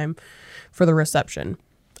in time for the reception.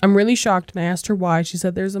 I'm really shocked and I asked her why. She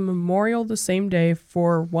said there's a memorial the same day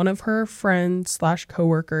for one of her friends /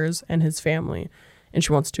 coworkers and his family, and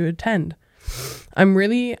she wants to attend.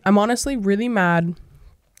 I'm honestly really mad,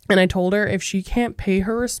 and I told her if she can't pay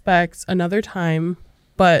her respects another time,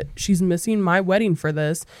 but she's missing my wedding for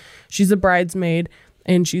this. She's a bridesmaid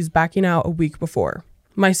and she's backing out a week before.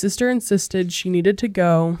 My sister insisted she needed to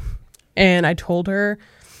go, and I told her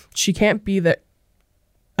she can't be there.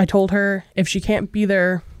 I told her if she can't be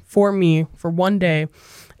there for me for one day,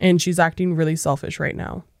 and she's acting really selfish right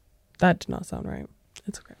now. That did not sound right.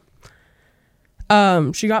 It's okay.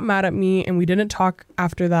 She got mad at me and we didn't talk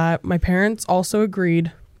after that. My parents also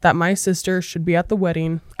agreed that my sister should be at the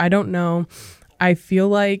wedding. I don't know. I feel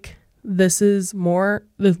like this is one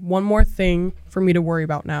more thing for me to worry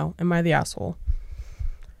about now. Am I the asshole?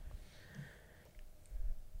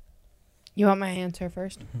 You want my answer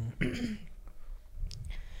first?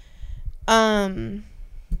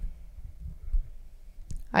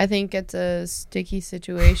 I think it's a sticky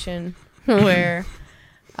situation where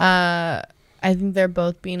I think they're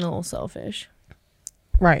both being a little selfish.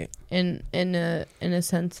 Right. In a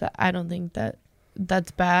sense that I don't think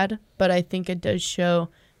that's bad, but I think it does show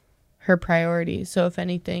her priorities. So if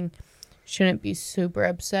anything, shouldn't be super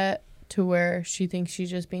upset to where she thinks she's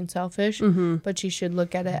just being selfish, but she should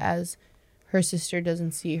look at it as her sister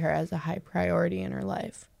doesn't see her as a high priority in her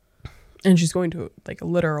life. And she's going to like a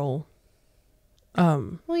literal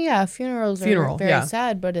Well, yeah, funerals Funeral, are very yeah.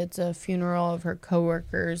 sad, but it's a funeral of her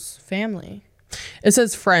coworker's family. It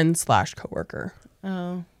says friend / coworker.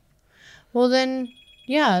 Oh, well then,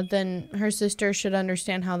 yeah, then her sister should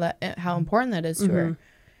understand how important that is to her.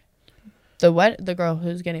 The girl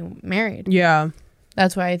who's getting married. Yeah.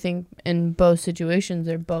 That's why I think in both situations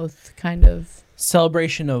they're both kind of.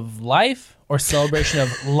 Celebration of life or celebration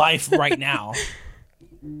of life right now?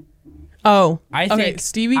 Oh, I okay. think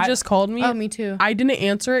Stevie just called me. Oh, me too. I didn't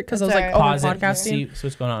answer it because I was That's like, all oh, right. Pause we're it. podcasting. See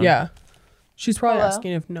what's going on. Yeah. She's probably Hello?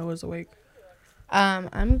 asking if Noah's awake.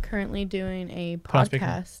 I'm currently doing a Put on speaker.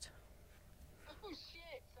 podcast. Oh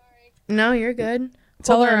shit! Sorry. No, you're good.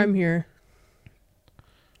 Tell Hold her on. I'm here.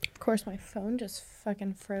 Of course, my phone just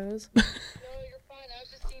fucking froze. No, you're fine. I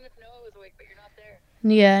was just seeing if Noah was awake, but you're not there.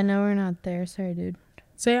 Yeah, no, we're not there. Sorry, dude.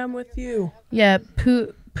 Say I'm with you. Yeah,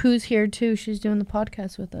 Pooh's here too. She's doing the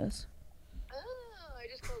podcast with us. Oh, I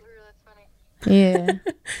just called her. That's funny. Yeah.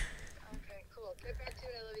 Okay, cool. Get back to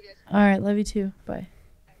it. I love you guys. All right, love you too. Bye.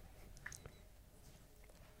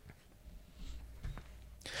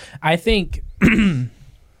 I think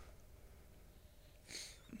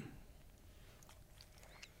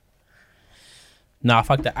nah,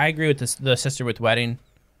 fuck that. I agree with the sister with wedding.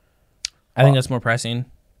 I think that's more pressing.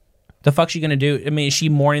 The fuck's she gonna do? I mean, is she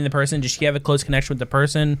mourning the person? Does she have a close connection with the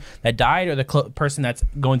person that died or the person that's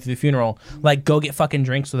going through the funeral? Like, go get fucking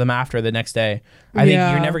drinks with them after the next day. I think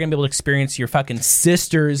Yeah. you're never gonna be able to experience your fucking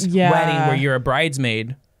sister's Yeah. wedding where you're a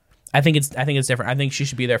bridesmaid. I think it's different. I think she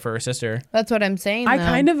should be there for her sister. That's what I'm saying. I though.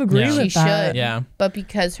 kind of agree Yeah. with She that. should. Yeah. But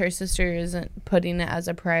because her sister isn't putting it as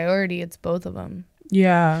a priority, it's both of them.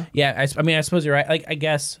 Yeah. Yeah, I mean, I suppose you're right. Like, I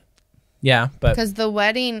guess, yeah, but Because the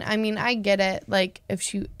wedding, I mean, I get it. Like,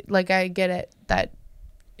 I get it that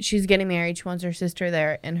she's getting married. She wants her sister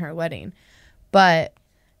there in her wedding. But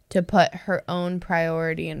to put her own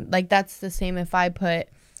priority in, like, that's the same if I put,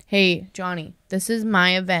 hey, Johnny, this is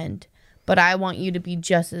my event, but I want you to be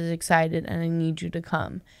just as excited and I need you to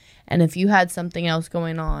come. And if you had something else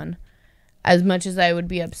going on, as much as I would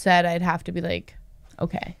be upset, I'd have to be like,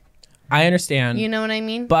 okay. I understand. You know what I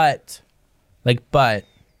mean? But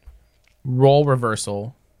role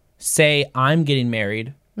reversal. Say I'm getting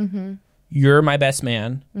married. Mm-hmm. You're my best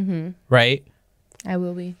man, right? I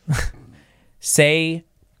will be. Say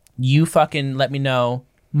you fucking let me know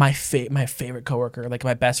my favorite coworker, like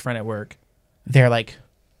my best friend at work. They're like,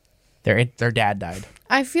 their dad died.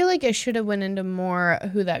 I feel like it should have went into more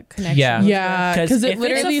who that connection Yeah. was Yeah. with. Because it if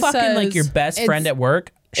literally it's a fucking like says your best friend it's- at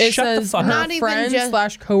work, It shut the says fuck her up. Not even friends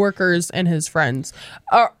just- / coworkers and his friends,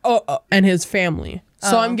 and his family.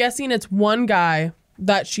 So I'm guessing it's one guy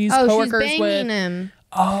that she's Oh, she's coworkers banging with. him.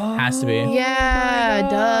 Has to be. Yeah, my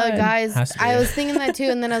duh, God. guys. Has to be. I was thinking that too,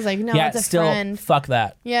 and then I was like, no, Yeah, it's a still friend. fuck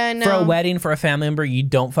that. Yeah, I know. For a wedding for a family member you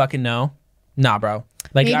don't fucking know. Nah, bro.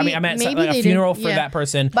 Like I Maybe- mean, I'm at maybe like a they funeral didn't- for yeah. that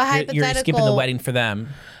person. But You're skipping the hypothetical- wedding for them.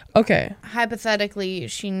 Okay. Hypothetically,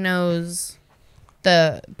 she knows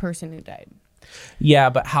the person who died. Yeah,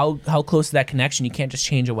 but how close is that connection? You can't just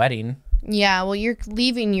change a wedding. Yeah, well, you're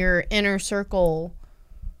leaving your inner circle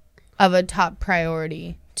of a top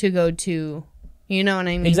priority to go to. You know what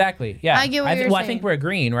I mean? Exactly. Yeah. I get what you're I saying. think we're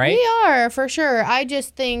agreeing, right? We are, for sure. I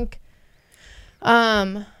just think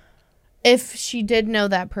if she did know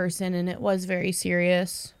that person and it was very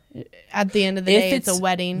serious, at the end of the day, it's a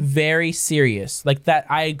wedding. Very serious. Like that,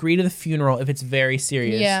 I agree to the funeral if it's very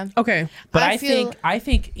serious. Yeah. Okay. But I I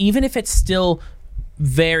think even if it's still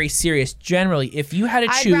very serious, generally, if you had to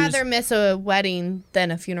I'd choose, rather miss a wedding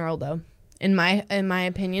than a funeral, though. In my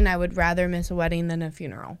opinion, I would rather miss a wedding than a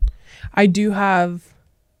funeral. I do have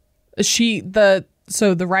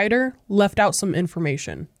the writer left out some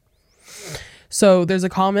information. So there's a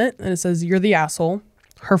comment and it says, "You're the asshole.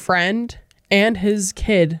 Her friend and his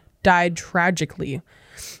kid died tragically.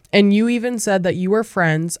 And you even said that you were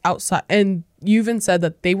friends outside, and you even said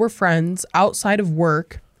that they were friends outside of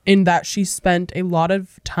work in that she spent a lot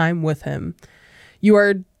of time with him. You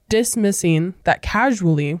are dismissing that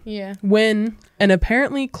casually Yeah. when an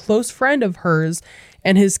apparently close friend of hers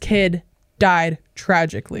and his kid died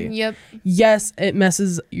tragically. Yep. Yes, it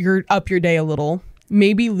messes up your day a little.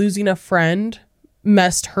 Maybe losing a friend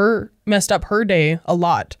messed up her day a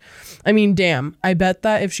lot. I mean, damn, I bet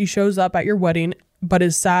that if she shows up at your wedding but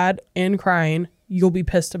is sad and crying, you'll be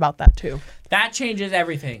pissed about that too." that changes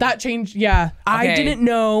everything. That changed, yeah. I Okay. didn't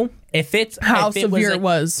know if it's how if severe like- it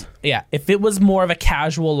was. Yeah, if it was more of a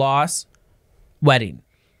casual loss, wedding,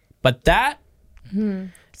 but that,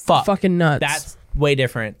 Fucking nuts. that's way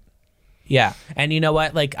different. Yeah, and you know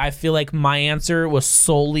what? Like, I feel like my answer was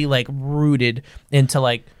solely like rooted into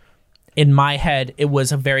like, in my head, it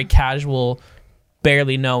was a very casual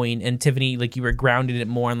barely knowing, and Tiffany, like, you were grounded it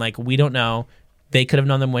more and like, we don't know. They could have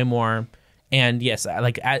known them way more. And yes,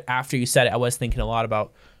 like after you said it, I was thinking a lot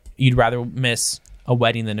about you'd rather miss a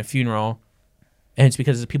wedding than a funeral, and it's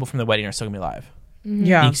because the people from the wedding are still gonna be alive.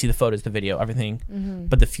 Yeah. You can see the photos, the video, everything.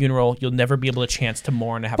 But the funeral, you'll never be able to chance to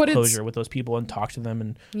mourn and have But it's- closure with those people and talk to them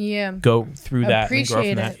and Yeah. go through that and grow Appreciate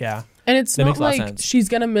from that. it. Yeah. And it's That not makes a lot of like sense. she's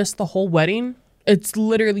gonna miss the whole wedding. It's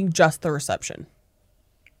literally just the reception.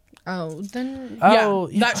 Oh, then Oh,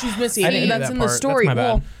 yeah, that she's missing. I didn't hear That's that in part. the That's story. my bad.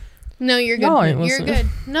 Well, no, you're good. No, it You're wasn't. good.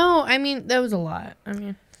 No, I mean that was a lot. I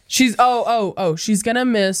mean, she's she's gonna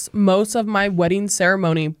miss most of my wedding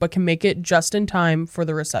ceremony, but can make it just in time for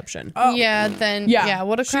the reception. yeah. Then Yeah, yeah.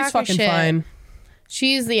 What a she's crock of fucking shit. fine.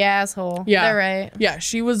 She's the asshole. Yeah. They're right. Yeah,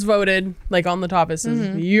 she was voted like on the top. It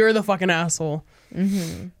says you're the fucking asshole.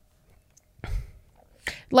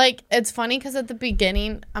 Like, it's funny because at the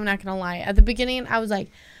beginning, I'm not gonna lie. At the beginning, I was like,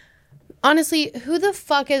 honestly, who the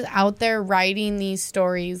fuck is out there writing these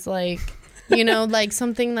stories? Like, you know, like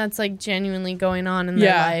something that's like genuinely going on in their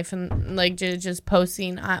Yeah. life and like just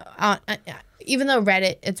posting. Even though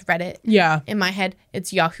Reddit, it's Reddit. Yeah. In my head,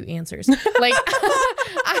 it's Yahoo Answers. Like,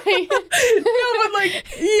 No, but like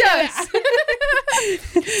yes.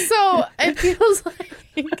 So it feels like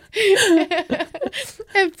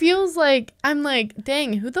it feels like I'm like,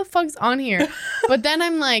 dang, who the fuck's on here? But then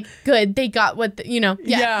I'm like, good, they got what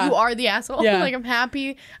Yeah. you are the asshole. Yeah. Like, I'm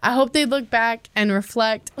happy. I hope they look back and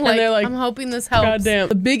reflect. Like, they're like, I'm hoping this helps. Goddamn.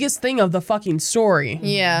 The biggest thing of the fucking story.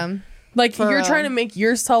 Yeah, Like For you're real. trying to make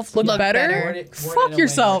yourself look, Look better. better. Fuck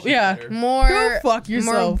yourself. Yeah. more Go fuck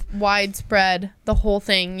yourself. more widespread. The whole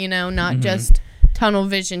thing, not just tunnel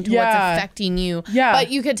vision to Yeah. what's affecting you. Yeah.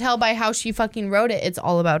 But you could tell by how she fucking wrote it. It's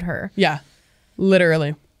all about her. Yeah.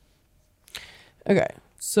 Literally. Okay.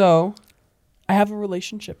 So I have a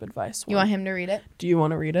relationship advice. You want him to read it? Do you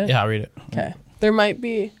want to read it? Yeah, I'll read it. Okay. There might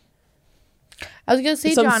be I was gonna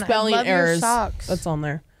say, some John, spelling I love your errors socks. that's on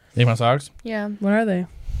there. Need my socks? Yeah. What are they?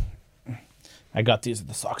 I got these at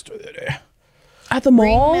the sock store the other day. At the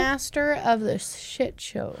mall? Ringmaster of the shit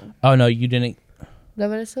show. Is Oh, no, you didn't. that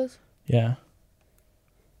what it says? Yeah.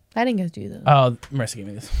 I didn't get to do those. Oh, Marissa gave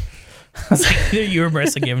me this. I was like, you or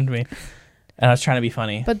Marissa gave them to me. And I was trying to be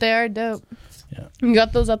funny. But they are dope. You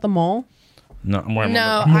got those at the mall? No, I'm wearing,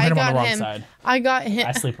 No, I'm wearing I them on got the wrong him. side. I got him.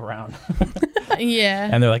 I sleep around. Yeah.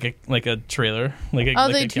 And they're like a trailer. Like a, Oh,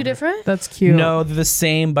 like they a two camper. different? That's cute. No, they're the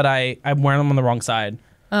same, but I'm wearing them on the wrong side.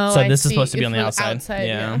 Oh, So I this is see. supposed to be It's on the for outside.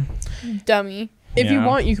 Yeah. Dummy. If you Yeah.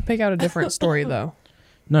 want, you could pick out a different story though.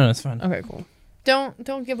 No, it's fine. Okay, cool.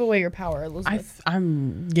 Don't give away your power, Elizabeth.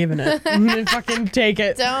 I'm giving it. I'm gonna fucking take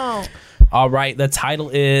it. Don't. All right. The title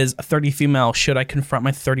is 30 Female. Should I confront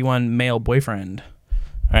my 31 male boyfriend?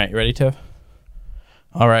 All right. You ready, Tiff?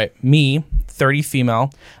 All right. Me, 30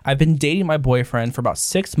 female. I've been dating my boyfriend for about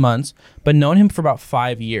 6 months, but known him for about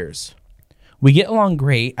 5 years. We get along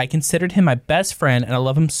great. I considered him my best friend, and I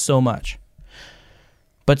love him so much.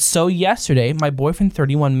 But so yesterday, my boyfriend,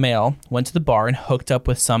 31 male, went to the bar and hooked up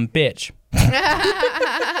with some bitch.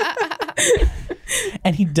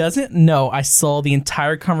 And he doesn't know I saw the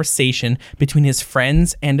entire conversation between his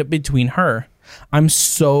friends and between her. I'm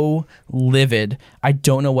so livid. I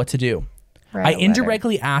don't know what to do. I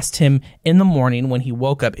indirectly asked him in the morning when he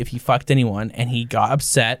woke up if he fucked anyone, and he got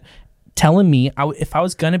upset, telling me if I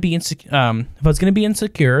was gonna be insecure.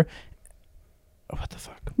 What the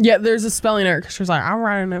fuck? Yeah, there's a spelling error because she was like, I'm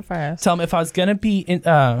writing it fast. Tell him if I was gonna be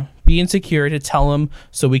insecure to tell him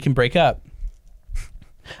so we can break up.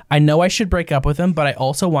 I know I should break up with him, but I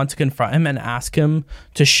also want to confront him and ask him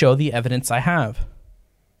to show the evidence I have.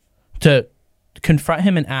 To confront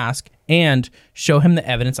him and ask and show him the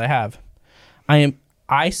evidence I have.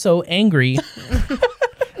 I so angry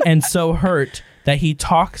and so hurt that he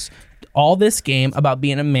talks all this game about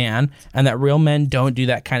being a man and that real men don't do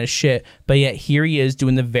that kind of shit, but yet here he is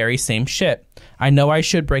doing the very same shit. I know I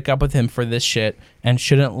should break up with him for this shit and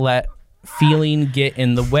shouldn't let feeling get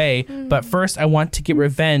in the way, but first I want to get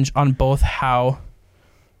revenge on both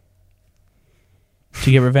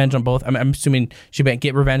I'm assuming she might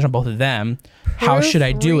get revenge on both of them. How should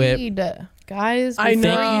I do it? Guys, I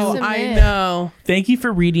before you know. I submit. know. Thank you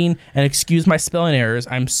for reading and excuse my spelling errors.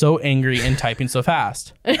 I'm so angry and typing so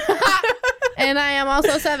fast. And I am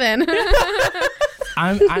also 7.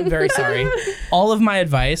 I'm very sorry. All of my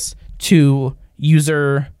advice to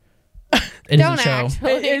user it Don't doesn't show.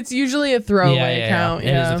 actually. It's usually a throwaway account.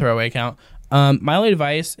 It is a throwaway account. My only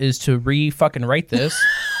advice is to fucking write this.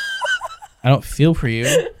 I don't feel for you.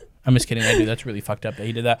 I'm just kidding. I do. That's really fucked up that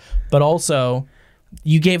he did that. But also,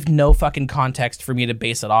 you gave no fucking context for me to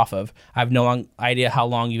base it off of. I have no idea how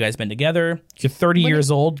long you guys been together. You're 30 years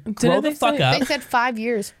old. Grow the they fuck say- up. They said 5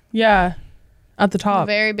 years. Yeah, at the The top.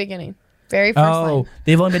 very beginning. Very first Oh, line.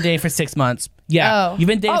 they've only been dating for 6 months. Yeah, Oh. you've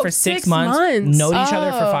been dating Oh, for 6 6 months, months. known each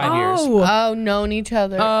other for 5 years. Oh, known each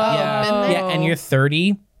other. Yeah, been there? yeah, and you're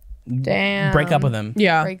 30. Damn. Break up with him.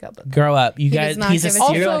 Yeah. Break up with him. Grow up, you guys. does not He's a give a shit.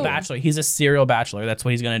 serial Also- bachelor. He's a serial bachelor. That's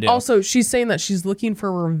what he's gonna do. Also, she's saying that she's looking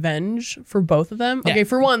for revenge for both of them. Yeah. Okay,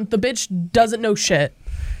 for one, the bitch doesn't know shit.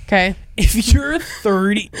 Okay. if you're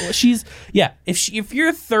 30, if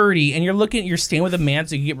you're 30 and you're staying with a man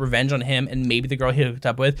so you can get revenge on him and maybe the girl he hooked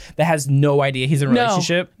up with that has no idea he's in a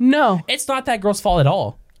relationship, No. it's not that girl's fault at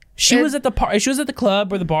all. She was at the she was at the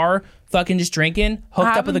club or the bar, fucking just drinking,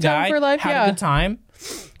 hooked up with a Having time guy, for life, having yeah. a good time.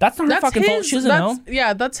 That's not her fucking fault. She doesn't know.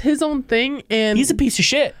 Yeah, that's his own thing. And He's a piece of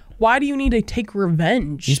shit. why do you need to take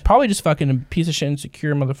revenge? He's probably just fucking a piece of shit,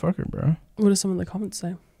 insecure motherfucker, bro. What does some of the comments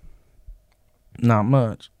say? Not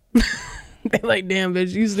much. They're like, damn,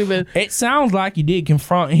 bitch, you stupid. It sounds like you did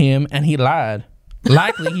confront him and he lied.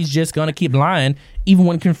 Likely he's just gonna keep lying even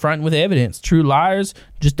when confronted with evidence. True liars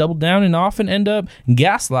just double down and often end up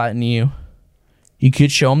gaslighting you. You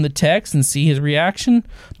could show him the text and see his reaction,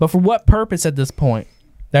 but for what purpose at this point?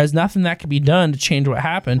 There's nothing that can be done to change what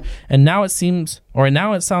happened, and now it sounds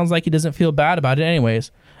like he doesn't feel bad about it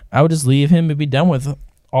anyways. I would just leave him and be done with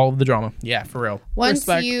all of the drama. Yeah, for real. Once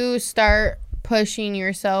Respect. you start pushing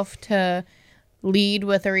yourself to lead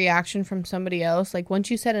with a reaction from somebody else, like once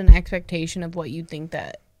you set an expectation of what you think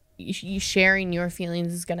that you sharing your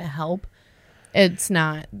feelings is going to help, it's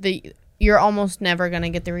not. You're almost never going to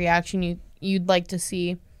get the reaction you'd like to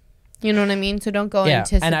see. You know what I mean? So don't go Yeah,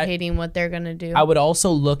 and anticipating what they're going to do. I would also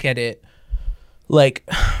look at it like,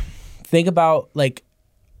 think about like,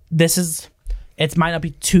 it might not be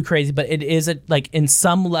too crazy, but it is like in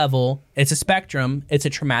some level, it's a spectrum. It's a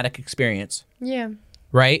traumatic experience, yeah.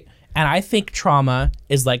 right? And I think trauma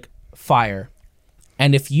is like fire.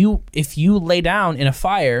 And if you lay down in a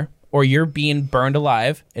fire or you're being burned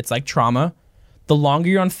alive, it's like trauma. The longer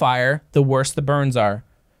you're on fire, the worse the burns are.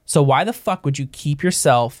 So why the fuck would you keep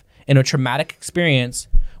yourself in a traumatic experience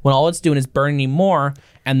when all it's doing is burning you more,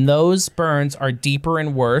 and those burns are deeper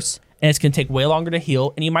and worse, and it's going to take way longer to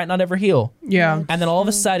heal, and you might not ever heal. Yeah. And then all of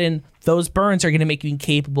a sudden, those burns are going to make you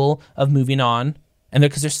incapable of moving on, and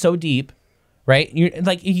because they're so deep, right? You're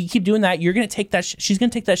like, if you keep doing that, you're going to take that. She's going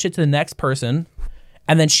to take that shit to the next person,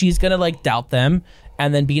 and then she's going to like doubt them,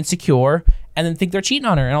 and then be insecure, and then think they're cheating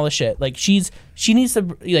on her and all this shit. Like she needs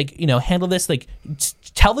to like handle this. Like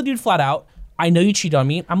tell the dude flat out, I know you cheated on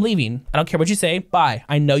me. I'm leaving. I don't care what you say. Bye.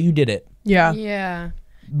 I know you did it. Yeah. Yeah.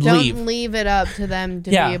 Leave. Don't leave it up to them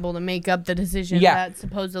to Yeah. be able to make up the decision Yeah. that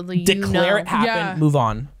supposedly Declare you it know. happened. Yeah. Move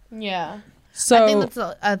on. Yeah. So I think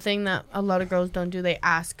that's a thing that a lot of girls don't do. They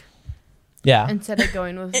ask Yeah. instead of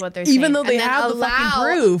going with what they're saying. Even though they And then have the fucking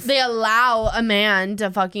proof. They allow a man to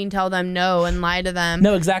fucking tell them no and lie to them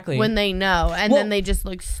No, exactly. when they know. And Well- then they just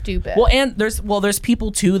look stupid. Well, and there's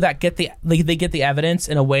people too that get they get the evidence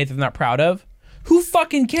in a way they're not proud of. Who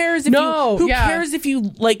fucking cares if No, who yeah. cares if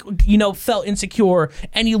you like felt insecure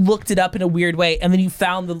and you looked it up in a weird way and then you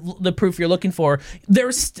found the proof you're looking for?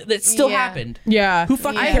 That still Yeah. happened. yeah. Who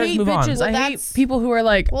fucking I cares? hate Move on. bitches. Well, I hate that's- people who are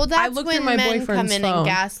like, Well, I that's looked when through my men boyfriend's come in phone. and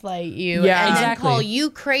gaslight you Yeah. and Exactly. then call you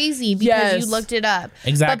crazy because Yes. you looked it up.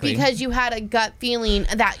 Exactly. But because you had a gut feeling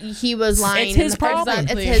that he was lying. It's and his the person- problem.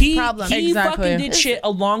 It's his he, problem. He Exactly. fucking did shit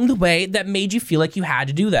along the way that made you feel like you had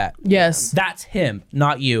to do that. Yes. That's him,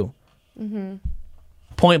 not you. Mm-hmm.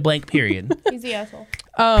 Point blank. Period. He's the asshole.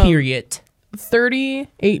 Period.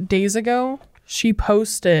 38 days ago, she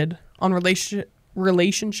posted on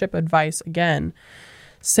relationship advice again,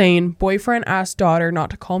 saying, boyfriend asked daughter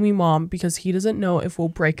not to call me mom because he doesn't know if we'll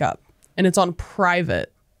break up. And it's on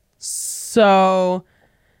private. So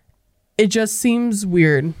it just seems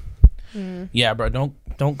weird. Yeah, bro.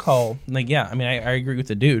 Don't call. Like, yeah. I mean, I agree with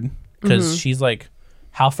the dude because she's like,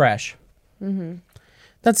 how fresh.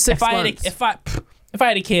 That's 6 If months. I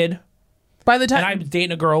had a kid By the time and I was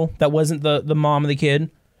dating a girl that wasn't the mom of the kid,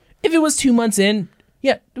 if it was 2 months in,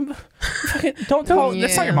 yeah, don't call.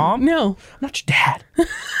 That's not your mom. no. I'm not your dad.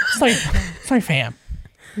 It's not your fam.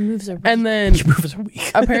 Moves are And then Your moves are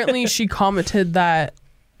weak. apparently she commented that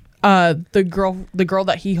the girl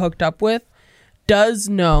that he hooked up with does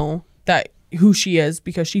know that who she is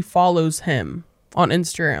because she follows him on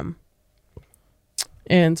Instagram.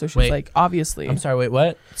 And so she's Wait. like, obviously. I'm sorry. Wait,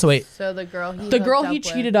 what? So wait. So the girl he The girl he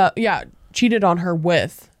cheated on her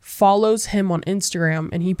with follows him on Instagram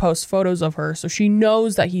and he posts photos of her, so she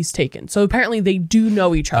knows that he's taken. So apparently they do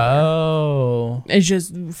know each other. Oh. It's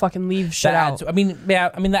just fucking leave shit That out. adds,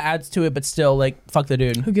 that adds to it, but still, like, fuck the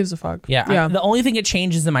dude. Who gives a fuck? Yeah. The only thing it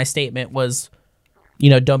changes in my statement was, you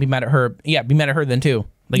know, don't be mad at her. Yeah, be mad at her then too.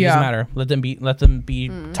 Like, it doesn't matter. Let them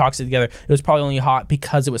be toxic together. It was probably only hot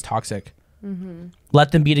because it was toxic.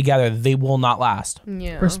 Let them be together. They will not last.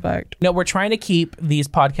 Yeah. Respect. No, we're trying to keep these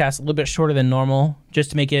podcasts a little bit shorter than normal,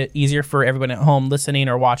 just to make it easier for everyone at home listening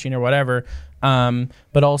or watching or whatever.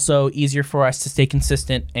 But also easier for us to stay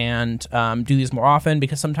consistent and do these more often,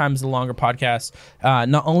 because sometimes the longer podcasts,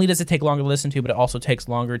 not only does it take longer to listen to, but it also takes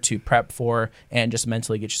longer to prep for and just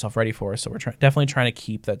mentally get yourself ready for. So we're definitely trying to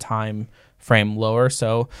keep the time frame lower.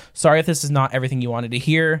 So sorry if this is not everything you wanted to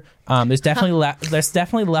hear. There's definitely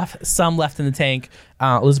some left in the tank.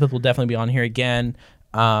 Elizabeth will definitely be on here again.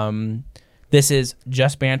 This is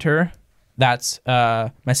Just Banter. That's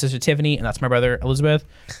my sister Tiffany, and that's my brother Elizabeth.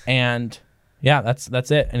 And yeah,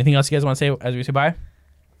 that's it. Anything else you guys want to say as we say bye?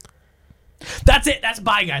 That's it. That's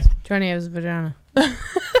bye, guys. Johnny has a vagina.